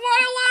 I'm like,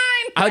 what a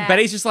line. I like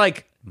Betty's just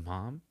like,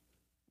 Mom,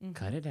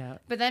 cut it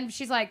out. But then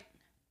she's like,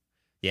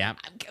 Yeah.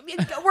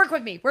 work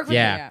with me. Work with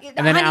Yeah. me.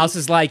 And then Honey, Alice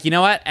is like, you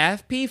know what?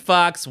 FP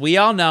fucks. We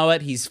all know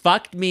it. He's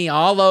fucked me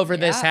all over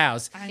this Yeah,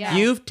 house. I know.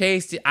 You've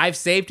tasted, I've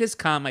saved his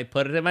cum. I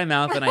put it in my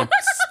mouth and I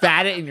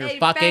spat it in your Hey,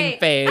 fucking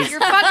Faye, face. you're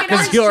fucking Because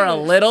orange you're a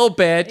juice. little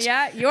bitch.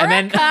 Yeah, you're And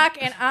then- a cock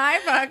and I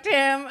fucked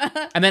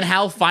him. And then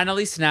Hal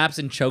finally snaps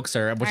and chokes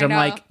her, which I I'm know.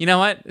 like, you know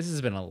what? This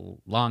has been a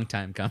long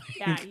time coming.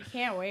 Yeah, you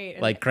can't wait.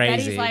 And Like crazy.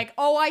 Betty's like,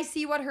 oh, I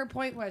see what her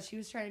point was. She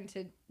was trying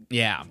to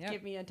Yeah.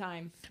 give me a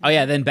time. Oh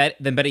yeah. Then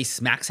Betty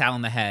smacks Hal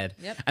in the head.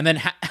 Yep. And then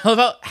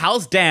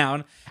Hal's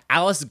down.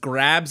 Alice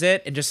grabs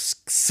it and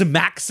just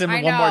smacks him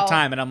I one more know.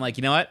 time. And I'm like,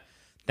 you know what?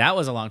 That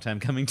was a long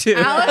time coming too.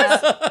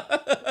 Alice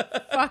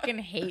fucking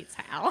hates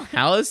Hal.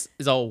 Alice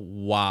is a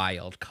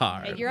wild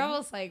card. And you're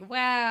almost like,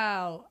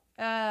 wow,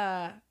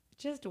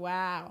 just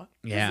wow.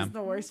 Yeah. This is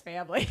the worst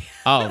family.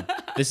 Oh,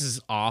 this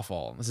is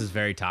awful. This is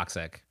very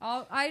toxic.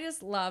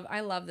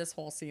 I love this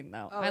whole scene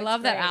though. Oh, I it's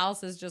love that great.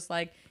 Alice is just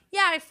like,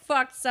 yeah, I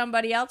fucked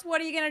somebody else.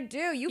 What are you gonna do?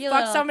 You You fucked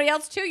little- somebody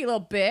else too, you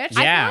little bitch.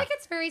 Yeah. I feel like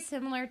it's very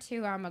similar to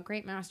a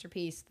great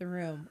masterpiece, The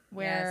Room,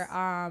 where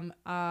Yes.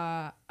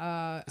 not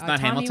Tommy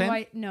Hamilton?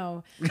 White,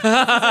 no,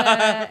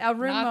 a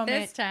room Not moment.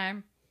 this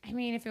time. I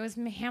mean, if it was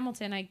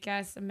Hamilton, I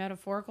guess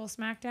metaphorical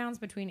smackdowns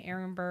between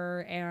Aaron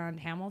Burr and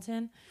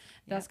Hamilton.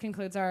 Thus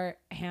concludes our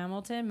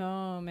Hamilton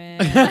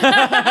moment. Even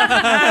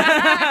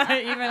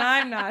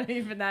I'm not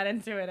even that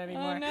into it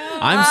anymore. Oh, no.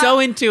 I'm so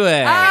into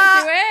it. into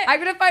it. I'm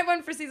gonna find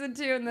one for season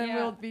 2, and then Yeah.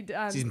 we'll be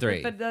done. Season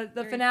 3. But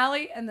the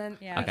finale, and then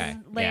Yeah. Okay,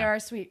 lay yeah. our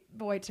sweet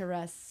boy to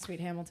rest, sweet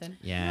Hamilton.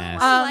 Yes.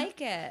 I like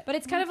it. But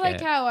it's kind of Okay.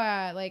 like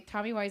how like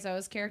Tommy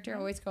Wiseau's character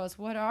always goes,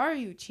 "What are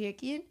you,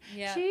 chicken?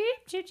 Yeah.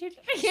 Cheep, cheep, cheep."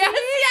 yes.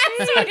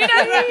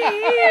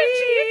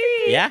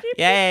 Yeah. And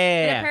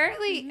Yeah.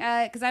 apparently,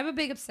 because I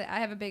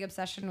have a big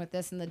obsession with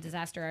this and the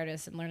disaster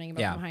artist and learning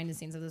about Yeah. the behind the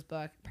scenes of this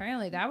book.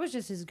 Apparently, that was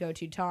just his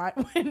go-to taunt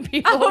when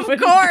people Of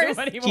wouldn't course. do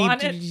what he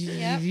wanted.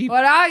 Yep.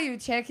 What are you,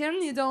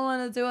 chicken? You don't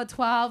want to do a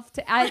 12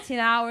 to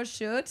 18-hour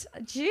shoot?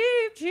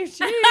 Cheep, cheep,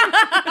 cheep.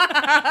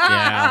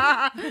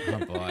 Yeah.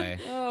 Oh boy.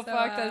 Oh,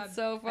 fuck. That's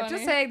so funny. I'm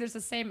just saying, there's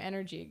the same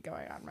energy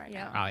going on right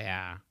now. Oh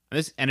yeah.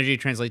 This energy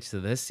translates to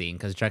this scene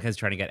because Jughead's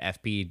trying to get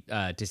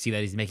FP to see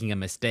that he's making a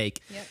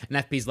mistake, Yep. and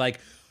FP's like,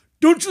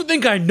 "Don't you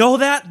think I know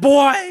that,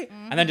 boy?"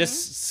 And then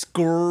just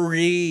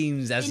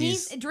screams as And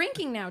he's he's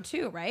drinking now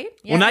too, right?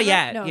 well, not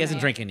yet. No, he hasn't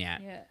not drinking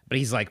yet. Yeah. But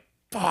he's like,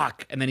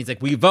 "Fuck!" And then he's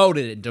like, "We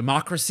voted, and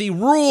democracy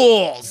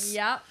rules."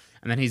 Yep.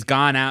 And then he's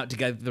gone out to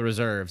get the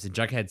reserves, and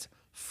Jughead's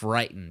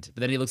frightened. But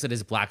then he looks at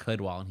his black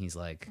hood wall, and he's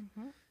like,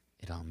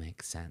 "It all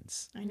makes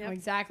sense." I know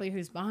exactly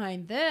who's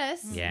behind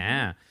this.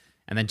 Yeah.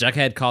 And then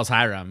Jughead calls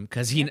Hiram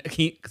because he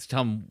to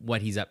tell him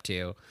what he's up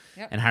to.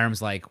 Yep. And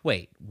Hiram's like,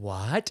 "Wait,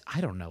 what?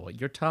 I don't know what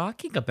you're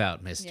talking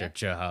about, Mr. Yep.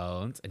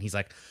 Jones." And he's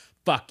like,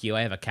 "Fuck you,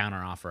 I have a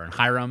counteroffer." And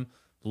Hiram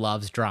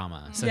loves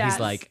drama. So Yes. he's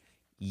like,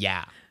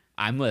 "Yeah,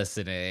 I'm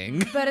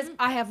listening." But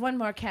I have one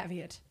more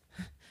caveat.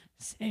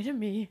 Say to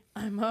me,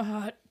 I'm a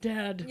hot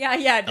dad. Yeah,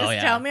 yeah. Just Oh,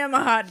 yeah. tell me I'm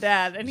a hot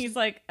dad. And he's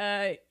like,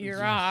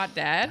 you're a hot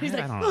dad. He's I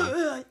like, don't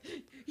know.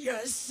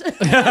 Yes.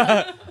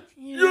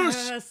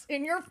 yes,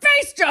 in your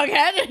face,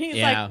 Jughead. And he's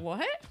Yeah. like,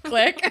 what?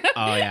 Click.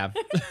 Oh yeah.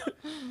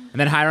 And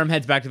then Hiram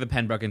heads back to the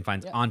Pembroke and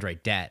finds Andre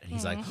dead, and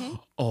he's like,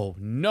 "Oh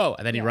no!"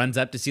 And then he runs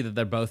up to see that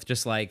they're both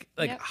just like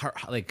Yep.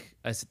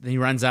 then he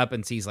runs up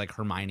and sees like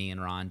Hermione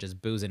and Ron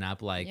just boozing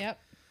up, like, Yep.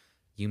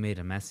 "You made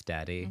a mess,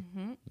 Daddy.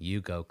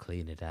 You go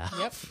clean it up."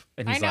 Yep.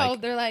 And I he's know.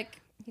 like, They're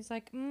like, he's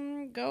like,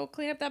 go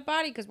clean up that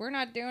body because we're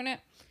not doing it.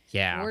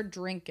 "Yeah, We're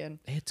drinking.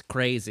 it's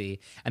crazy."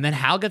 And then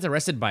Hal gets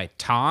arrested by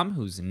Tom,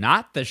 who's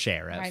not the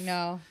sheriff. I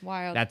know.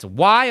 Wild. That's a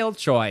wild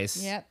choice.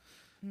 Yep.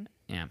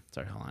 Yeah.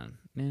 Sorry. Hold on.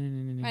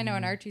 I know.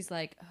 And Archie's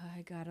like,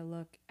 I got to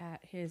look at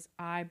his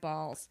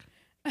eyeballs.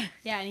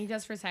 Yeah, and he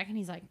does for a second.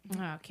 He's like,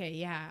 "Oh, okay,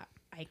 yeah,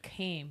 I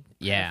came.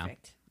 Yeah.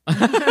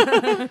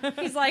 Perfect."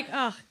 He's like,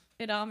 oh,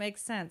 it all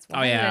makes sense. Oh,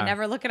 Why did yeah. I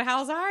never look at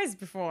Hal's eyes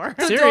before?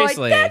 So,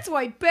 Seriously. like, that's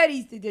why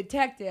Betty's the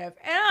detective,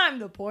 and I'm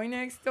the boy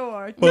next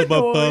door. Yep.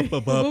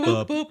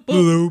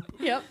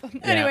 Yep.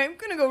 Anyway, I'm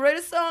gonna go write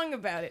a song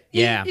about it.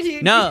 Yeah.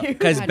 No,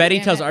 because God Betty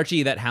damn tells it.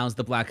 Archie that Hal's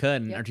the Black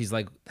Hood, and Yep. Archie's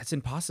like, "That's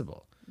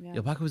impossible. Yeah.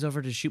 Your Black Hood was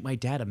over to shoot my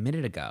dad a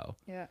minute ago."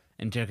 Yeah.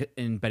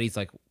 And Betty's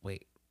like,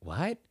 "Wait,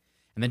 what?"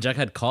 And then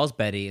Jughead calls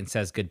Betty and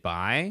says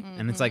goodbye,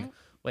 and it's like,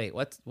 "Wait,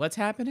 what's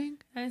happening?"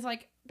 And it's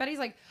like, Betty's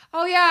like,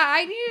 "Oh yeah,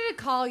 I needed to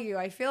call you.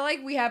 I feel like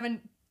we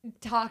haven't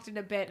talked in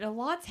a bit, and a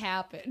lot's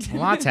happened." A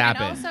lot's And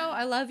happened. also,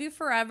 I love you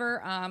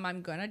forever.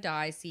 I'm gonna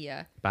die. See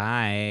ya.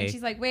 Bye. And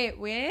she's like, "Wait,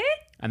 what?"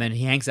 And then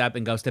he hangs up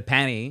and goes to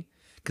Penny.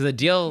 Because the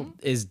deal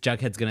is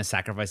Jughead's going to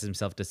sacrifice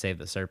himself to save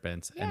the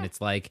serpents. And Yeah. it's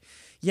like,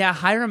 yeah,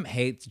 Hiram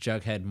hates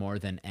Jughead more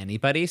than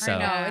anybody. So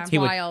know, it's he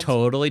wild. would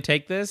totally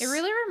take this. It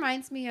really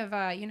reminds me of,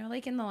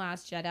 like in The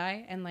Last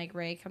Jedi, and like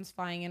Rey comes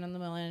flying in on the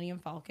Millennium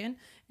Falcon,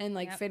 and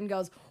like Yep. Finn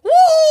goes, "Woo,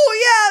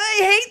 yeah,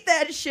 they hate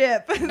that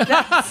ship."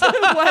 That's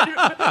what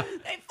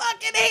they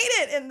fucking hate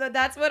it, and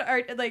that's what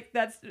art like.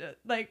 That's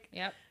like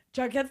Yep.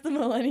 Jughead's the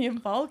Millennium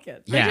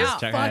Falcon. Yeah, They just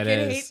Jughead fucking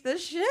is. hate the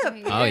ship.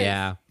 He Oh, is.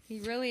 yeah. He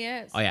really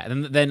is. Oh, yeah.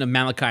 Then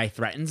Malachi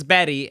threatens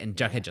Betty, and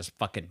Jughead just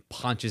fucking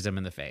punches him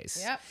in the face.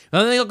 Yep.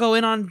 And then they'll go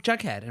in on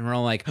Jughead, and we're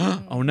all like,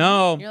 oh,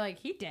 no. You're like,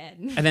 he dead.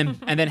 And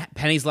then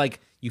Penny's like,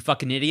 "You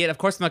fucking idiot. Of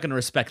course I'm not going to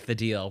respect the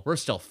deal. We're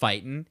still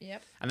fighting."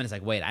 Yep. And then it's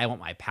like, "Wait, I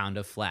want my pound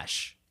of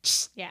flesh."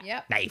 Yeah.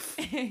 Yep. Knife.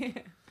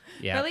 But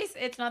Yeah. at least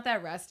it's not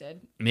that rusted.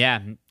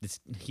 Yeah.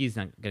 He's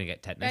not going to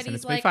get tetanus, and Betty's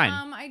it's been like,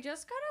 fine. I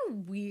just got a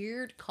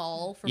weird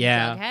call from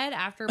Yeah. Jughead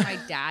after my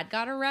dad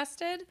got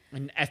arrested.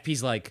 And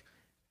FP's like,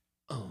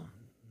 "Oh,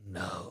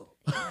 no."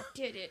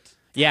 Did it.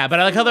 Yeah, but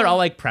I like how they're all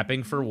like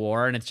prepping for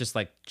war, and it's just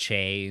like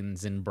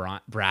chains and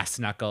brass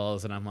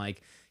knuckles, and I'm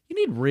like, you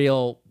need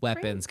real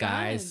weapons,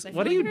 guys. Guns. I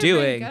What are feel you like if you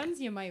bring doing?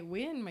 Guns, you might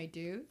win, my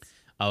dudes.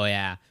 Oh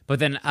yeah, but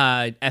then Look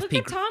FP.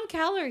 at Tom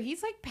Keller.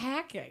 He's like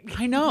packing.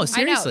 I know,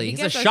 seriously, I know. He he's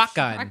a gets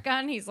shotgun.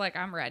 Shotgun. He's like,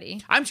 I'm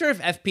ready. I'm sure if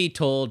FP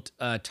told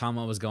Tom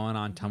what was going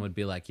on, Tom would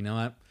be like, you know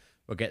what?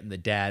 We're getting the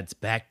dads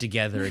back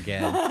together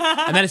again.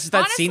 And then it's just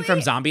that scene from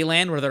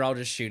Zombieland where they're all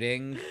just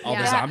shooting all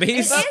the Yeah.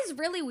 zombies. It is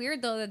really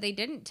weird though that they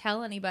didn't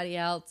tell anybody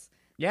else.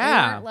 They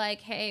Yeah. weren't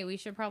like, hey, we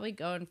should probably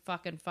go and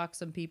fucking fuck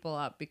some people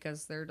up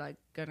because they're like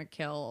gonna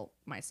kill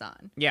my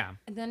son. Yeah.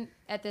 And then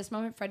at this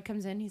moment, Fred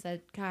comes in. He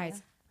said,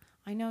 "Guys,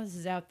 I know this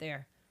is out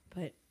there,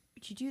 but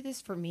would you do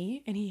this for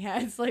me? And he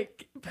has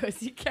like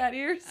pussycat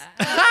ears.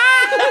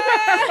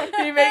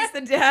 He makes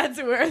the dads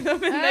wear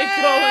them and they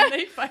go and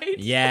they fight.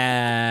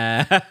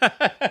 Yeah.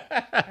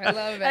 I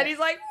love it. And he's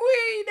like,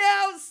 we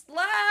now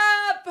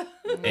slap.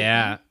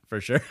 Yeah, for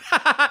sure.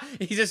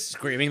 He's just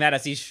screaming that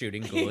as he's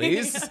shooting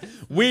ghoulies.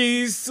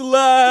 We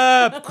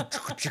slap.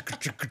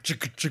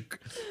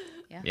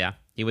 Yeah,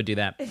 he would do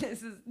that.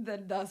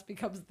 Thus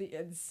becomes the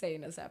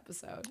insanest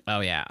episode. Oh,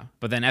 yeah.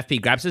 But then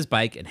FP grabs his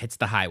bike and hits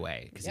the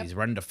highway because he's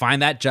running to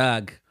find that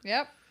jug.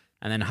 Yep.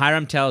 And then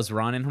Hiram tells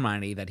Ron and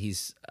Hermione that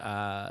he's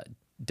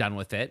done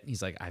with it.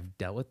 He's like, I've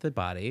dealt with the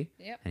body.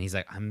 Yep. And he's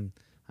like, I'm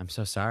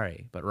so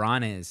sorry. But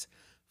Ron is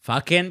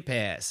fucking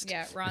pissed.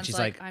 Yeah, And Ron's she's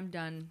like, I'm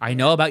done. I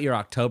know about your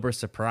October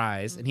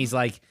surprise. And he's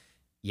like,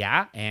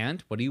 yeah,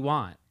 and what do you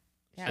want?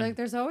 Yeah. Like,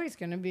 there's always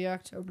going to be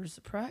October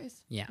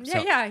surprise. Yeah. Yeah,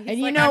 so- yeah. He's And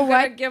you like, know I'm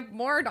gonna what? give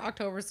more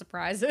October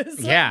surprises.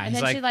 Yeah. And He's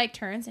then like, she like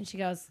turns and she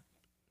goes,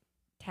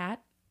 Tat,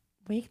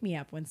 wake me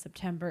up when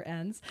September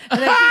ends. And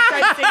then she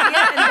starts singing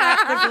it, and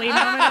that's the Glee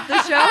moment of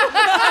the show.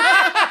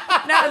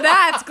 Now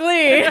that's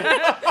Glee.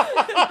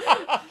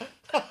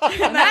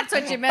 And that's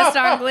what you missed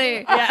on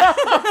Glee. Yeah.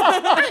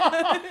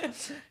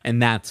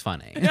 and that's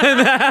funny.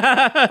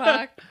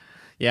 Fuck.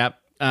 Yep.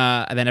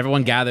 And then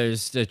everyone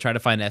gathers to try to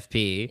find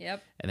FP.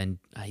 Yep. And then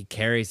he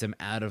carries him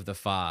out of the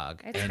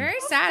fog. It's and very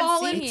sad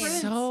fallen seeing.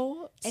 prince.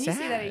 so And sad.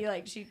 you see that he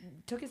like she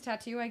took his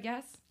tattoo, I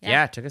guess.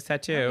 Yeah, took his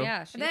tattoo.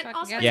 Yeah, she And then fucking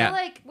also I gets Yeah. feel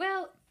like,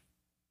 well,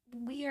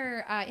 we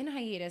are in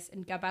hiatus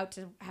and about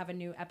to have a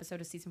new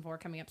episode of season 4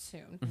 coming up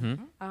soon,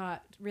 Mhm.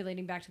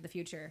 relating back to the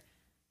future.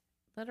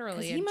 literally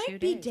Because in he 2 might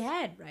be days.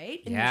 dead,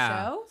 right? In Yeah. the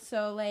show.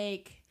 So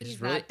like, It's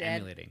He's really not dead.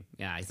 emulating.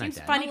 Yeah, he's seems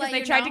not dead. funny I'll because let they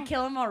you tried know. to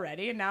kill him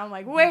already, and now I'm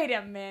like, wait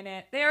a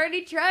minute, they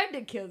already tried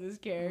to kill this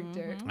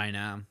character. I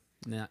know.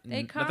 No, They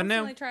nothing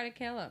constantly new. try to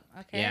kill him.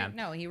 Okay. Yeah.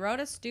 No, he wrote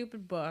a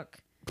stupid book.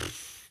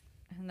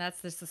 And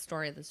that's just the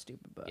story of the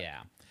stupid book.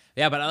 Yeah.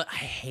 Yeah, but I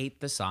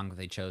hate the song that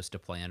they chose to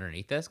play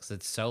underneath this because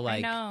it's so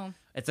like I know.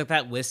 it's like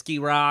that whiskey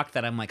rock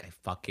that I'm like I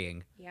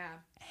fucking Yeah.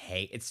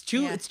 hate. It's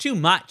too Yeah. it's too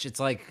much. It's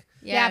like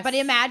Yeah, but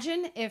Yes.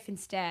 imagine if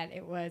instead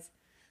it was.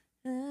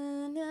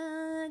 Green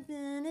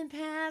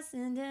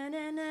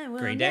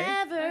Green Day?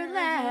 Never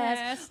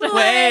last.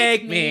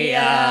 Wake me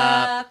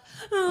up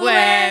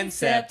when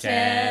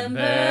September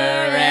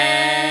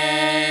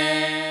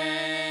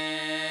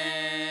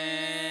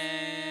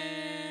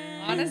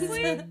ends.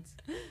 Honestly?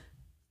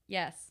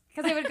 Yes.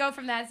 Because they would go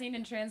from that scene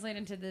and translate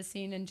into this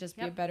scene and just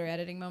be a Yep. better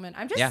editing moment.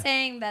 I'm just Yeah.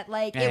 saying that,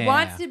 like, Yeah, it yeah,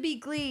 wants yeah. to be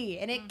Glee,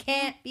 and it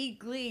can't be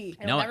Glee.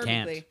 It'll No, it never be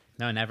can't. Glee.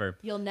 No, never.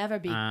 You'll never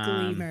be Um,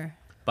 Gleamer.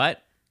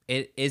 But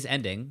it is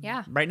ending.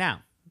 Yeah. Right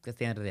now. That's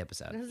the end of the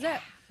episode. This is it.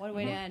 What a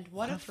way to end.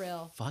 What a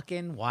thrill.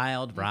 Fucking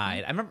wild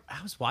ride. I remember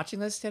I was watching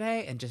this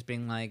today and just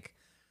being like,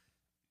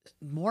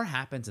 more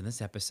happens in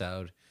this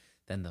episode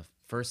than the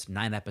first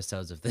 9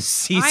 episodes of this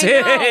season.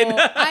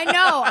 I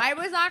know. I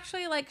was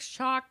actually like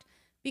shocked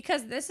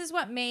because this is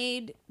what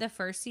made the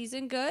first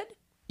season good.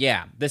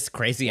 Yeah, this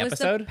crazy Was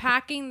the episode.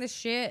 packing the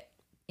shit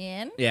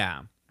in.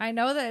 Yeah, I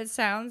know that it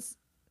sounds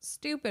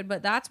stupid,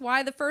 but that's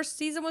why the first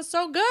season was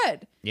so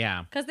good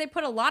yeah. because they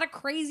put a lot of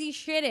crazy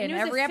shit in And it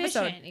was every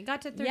efficient. episode, It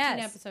got to 13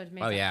 Yes. episodes.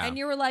 Oh, yeah. and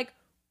you were like,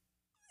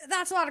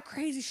 "That's a lot of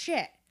crazy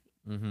shit,"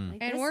 Mm-hmm.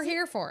 and we're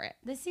here for it.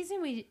 This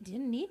season, we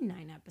didn't need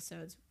 9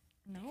 episodes.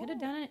 No, Could have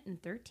done it in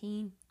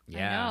 13.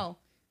 Yeah. I know.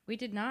 We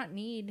did not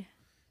need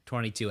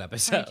 22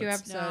 episodes. 22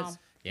 episodes. No.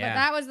 Yeah. But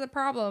that was the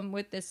problem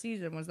with this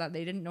season was that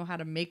they didn't know how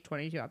to make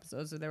 22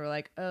 episodes, so they were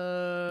like,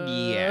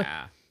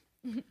 Yeah.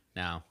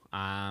 No.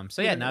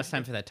 So yeah, now it's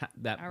time for that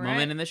that All moment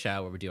right. in the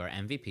show where we do our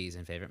MVPs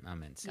and favorite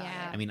moments.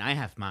 Yeah. I mean, I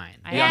have mine.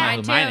 I We all have know mine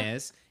who too. mine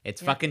is.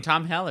 It's Yeah. fucking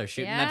Tom Heller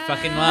shooting that Yeah.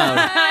 fucking load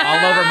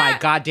all over my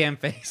goddamn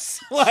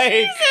face. Like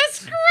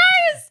Jesus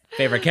Christ!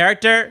 favorite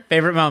character,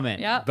 favorite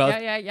moment. Yep.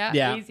 Both. Yeah.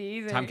 Yeah. Easy,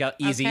 easy. Tom Keller,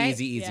 easy, Okay.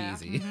 easy. Yeah.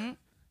 Mhm.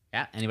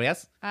 Yeah. Anybody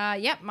else?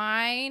 Yep.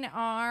 Mine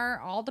are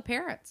all the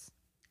parents.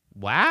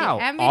 Wow.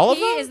 The MVP all of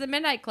them? is the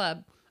Midnight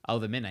Club. Oh,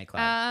 the Midnight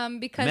Club.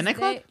 Because Midnight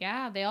Club?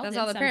 Yeah, they all That's did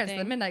all the parents.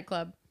 something. The Midnight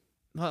Club.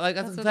 Well, like,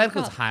 that's what that they're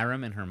includes called.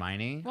 Hiram and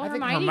Hermione. Well, I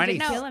think Hermione Hermione's.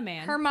 didn't kill a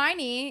man.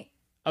 Hermione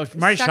Oh,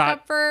 Hermione stuck shot.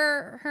 up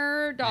for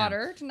her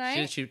daughter She tonight.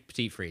 did shoot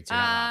Petite Frites. You're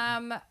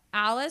not wrong.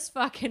 Alice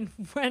fucking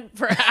went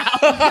for Al.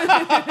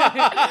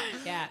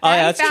 Yeah. Oh,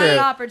 yeah, that's found true. an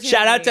opportunity.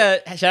 Shout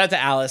out to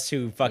Alice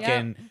who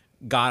fucking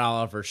got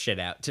all of her shit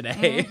out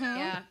today.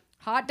 Yeah.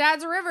 Hot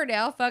Dads of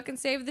Riverdale fucking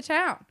saved the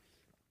town.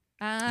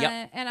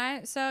 Yep.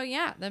 And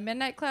the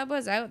Midnight Club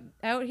was out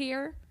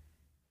here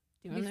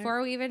Doing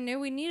before we even knew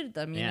we needed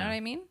them. You Yeah. know what I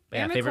mean?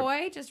 Yeah, Claire favorite-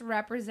 McCoy just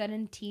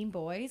representing teen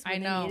boys. When I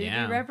they know. needed to be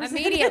Yeah.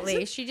 represented.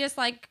 Immediately, she just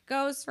like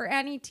goes for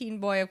any teen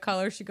boy of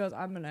color. She goes,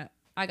 I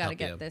gotta Help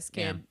get you. this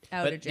Yeah. kid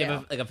out But of do you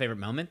jail. have a favorite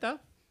moment though?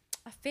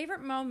 A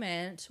favorite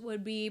moment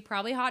would be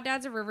probably Hot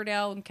Dads of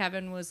Riverdale when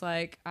Kevin was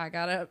like, I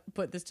gotta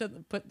put this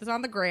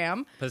on the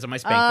gram. Put this on my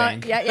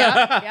spank bank.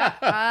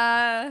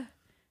 Yeah.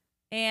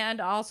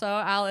 And also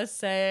Alice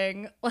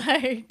saying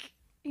like,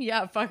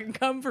 yeah, fucking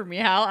come for me,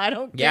 Hal. I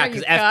don't care. Yeah, you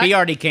because cuck." FP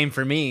already came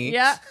for me.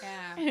 Yeah.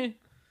 Yeah.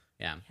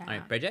 Yeah. All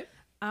right, Bridget.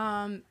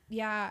 It's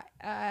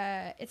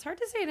hard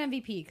to say an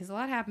MVP because a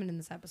lot happened in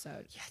this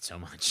episode. Yeah, so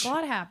much. A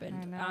lot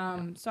happened. I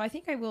know. So I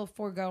think I will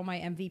forego my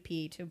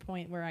MVP to a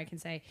point where I can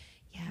say,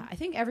 yeah, I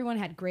think everyone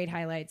had great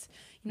highlights.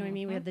 You know what I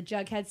mean? We had the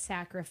Jughead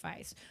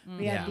sacrifice.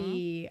 We had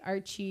the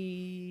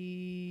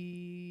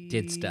Archie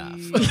Did stuff.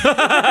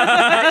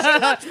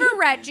 Archie looked for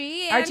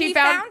Reggie, and Archie he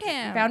found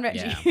him. Found Reggie.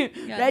 Yeah.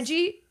 Yes.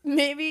 Reggie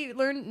maybe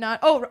learned not.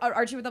 Oh,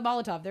 Archie with the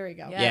Molotov. There we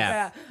go.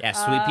 Yes. Yeah,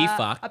 Sweet Pea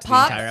fucked a the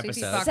pop, entire Sweet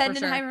Pea episode. fucked.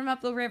 sending for sure. Hiram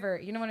up the river.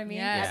 You know what I mean?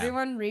 Yes. Yeah.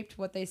 Everyone reaped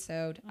what they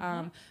sowed.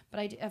 But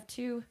I do have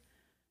two,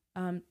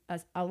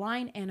 a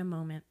line and a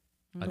moment.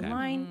 The Okay.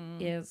 line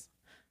is,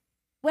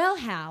 well,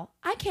 Hal,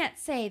 I can't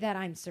say that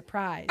I'm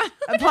surprised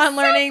upon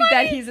learning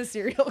that he's a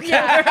serial killer.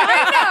 Yeah,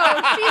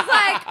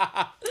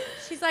 I know.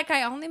 She's like,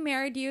 I only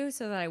married you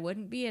so that I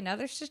wouldn't be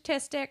another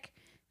statistic,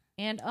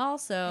 and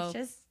also It's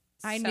just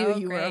I so knew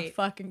you were a great.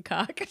 fucking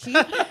cock. She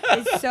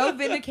is so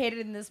vindicated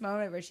in this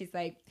moment where she's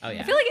like, Oh,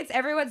 yeah. I feel like it's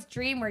everyone's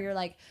dream where you're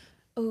like,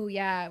 oh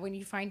yeah, when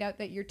you find out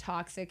that your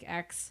toxic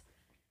ex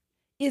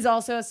is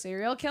also a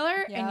serial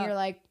killer, and Yeah. you're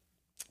like,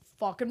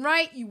 fucking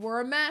right, you were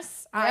a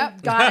mess. I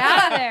Yep. got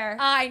out of there.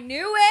 I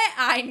knew it.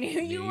 I knew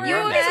you You were. You a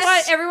always mess.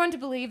 want everyone to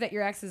believe that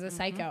your ex is a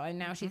psycho, and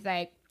now she's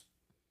like,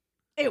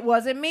 it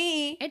wasn't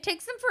me. It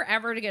takes them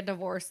forever to get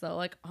divorced, though.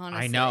 Like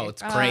honestly, I know,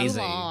 it's So crazy.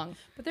 long.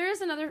 But there is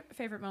another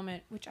favorite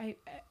moment, which I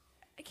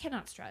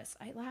cannot stress.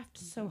 I laughed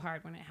so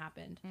hard when it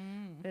happened.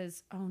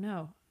 Is, oh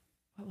no,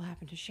 what will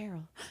happen to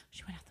Cheryl?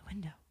 She went out the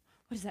window.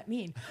 What does that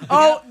mean?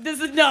 Oh, this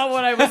is not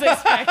what I was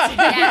expecting.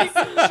 Yes,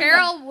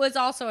 Cheryl was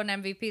also an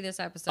MVP this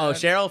episode. Oh,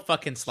 Cheryl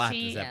fucking slapped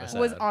She this episode.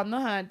 was on the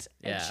hunt,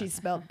 and Yeah. she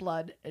smelled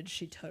blood, and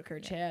she took her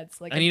chance.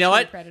 Like, and a you know true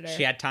what? Predator.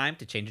 She had time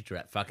to change it to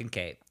that fucking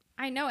cape.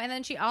 I know, and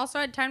then she also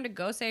had time to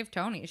go save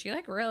Tony. She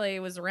like really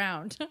was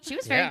around. She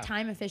was very Yeah.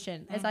 time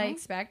efficient, as I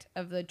expect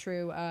of the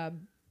true a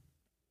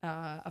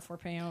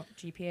 4.0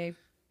 GPA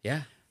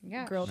Yeah.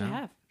 Yeah, girl to No.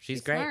 have.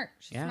 She's great. Smart.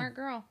 She's Yeah. a smart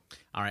girl.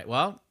 All right.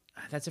 Well,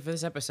 that's it for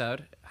this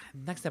episode.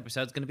 Next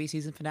episode is going to be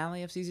season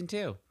finale of season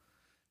 2.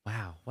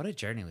 Wow. What a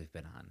journey we've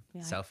been on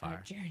so Our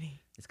far.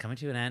 journey. It's coming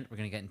to an end. We're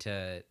going to get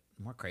into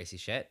more crazy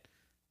shit.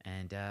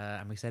 And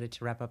I'm excited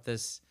to wrap up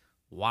this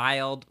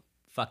wild,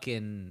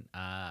 fucking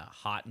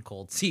hot and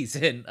cold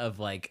season of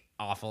like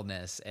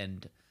awfulness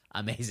and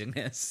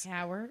amazingness.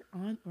 Yeah, we're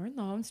in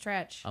the home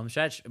stretch.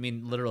 Stretch. I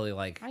mean, literally,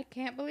 like, I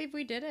can't believe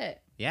we did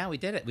it. yeah, we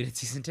did it. We did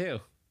season 2.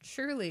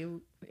 Truly,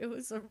 it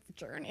was a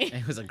journey.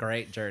 It was a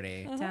great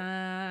journey. All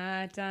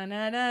Da, da,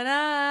 na, na,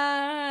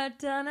 na,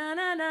 da, na,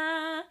 na,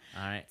 na,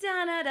 right.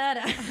 da, na, da,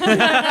 da.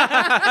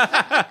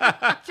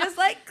 Just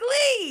like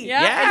Glee.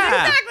 Yeah.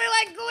 exactly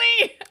like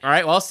Glee. All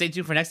right. Well, stay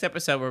tuned for next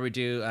episode where we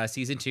do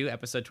season 2,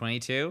 episode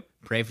 22,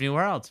 Brave New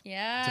World.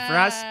 Yeah. for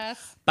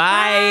us.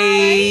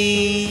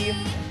 Bye.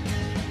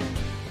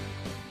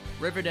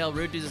 Riverdale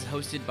Rude Dudes is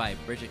hosted by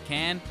Bridget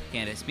Can,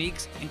 Candace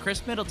Meeks, and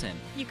Chris Middleton.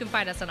 You can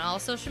find us on all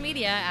social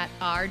media at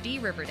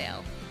RD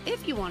Riverdale.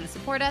 If you want to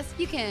support us,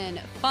 you can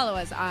follow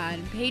us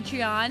on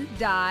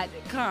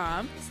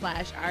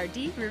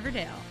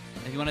patreon.com/RDRiverdale.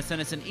 If you want to send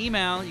us an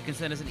email, you can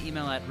send us an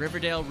email at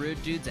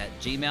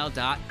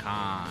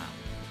riverdalerudedudes@gmail.com.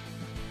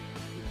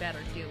 You better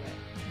do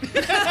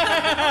it.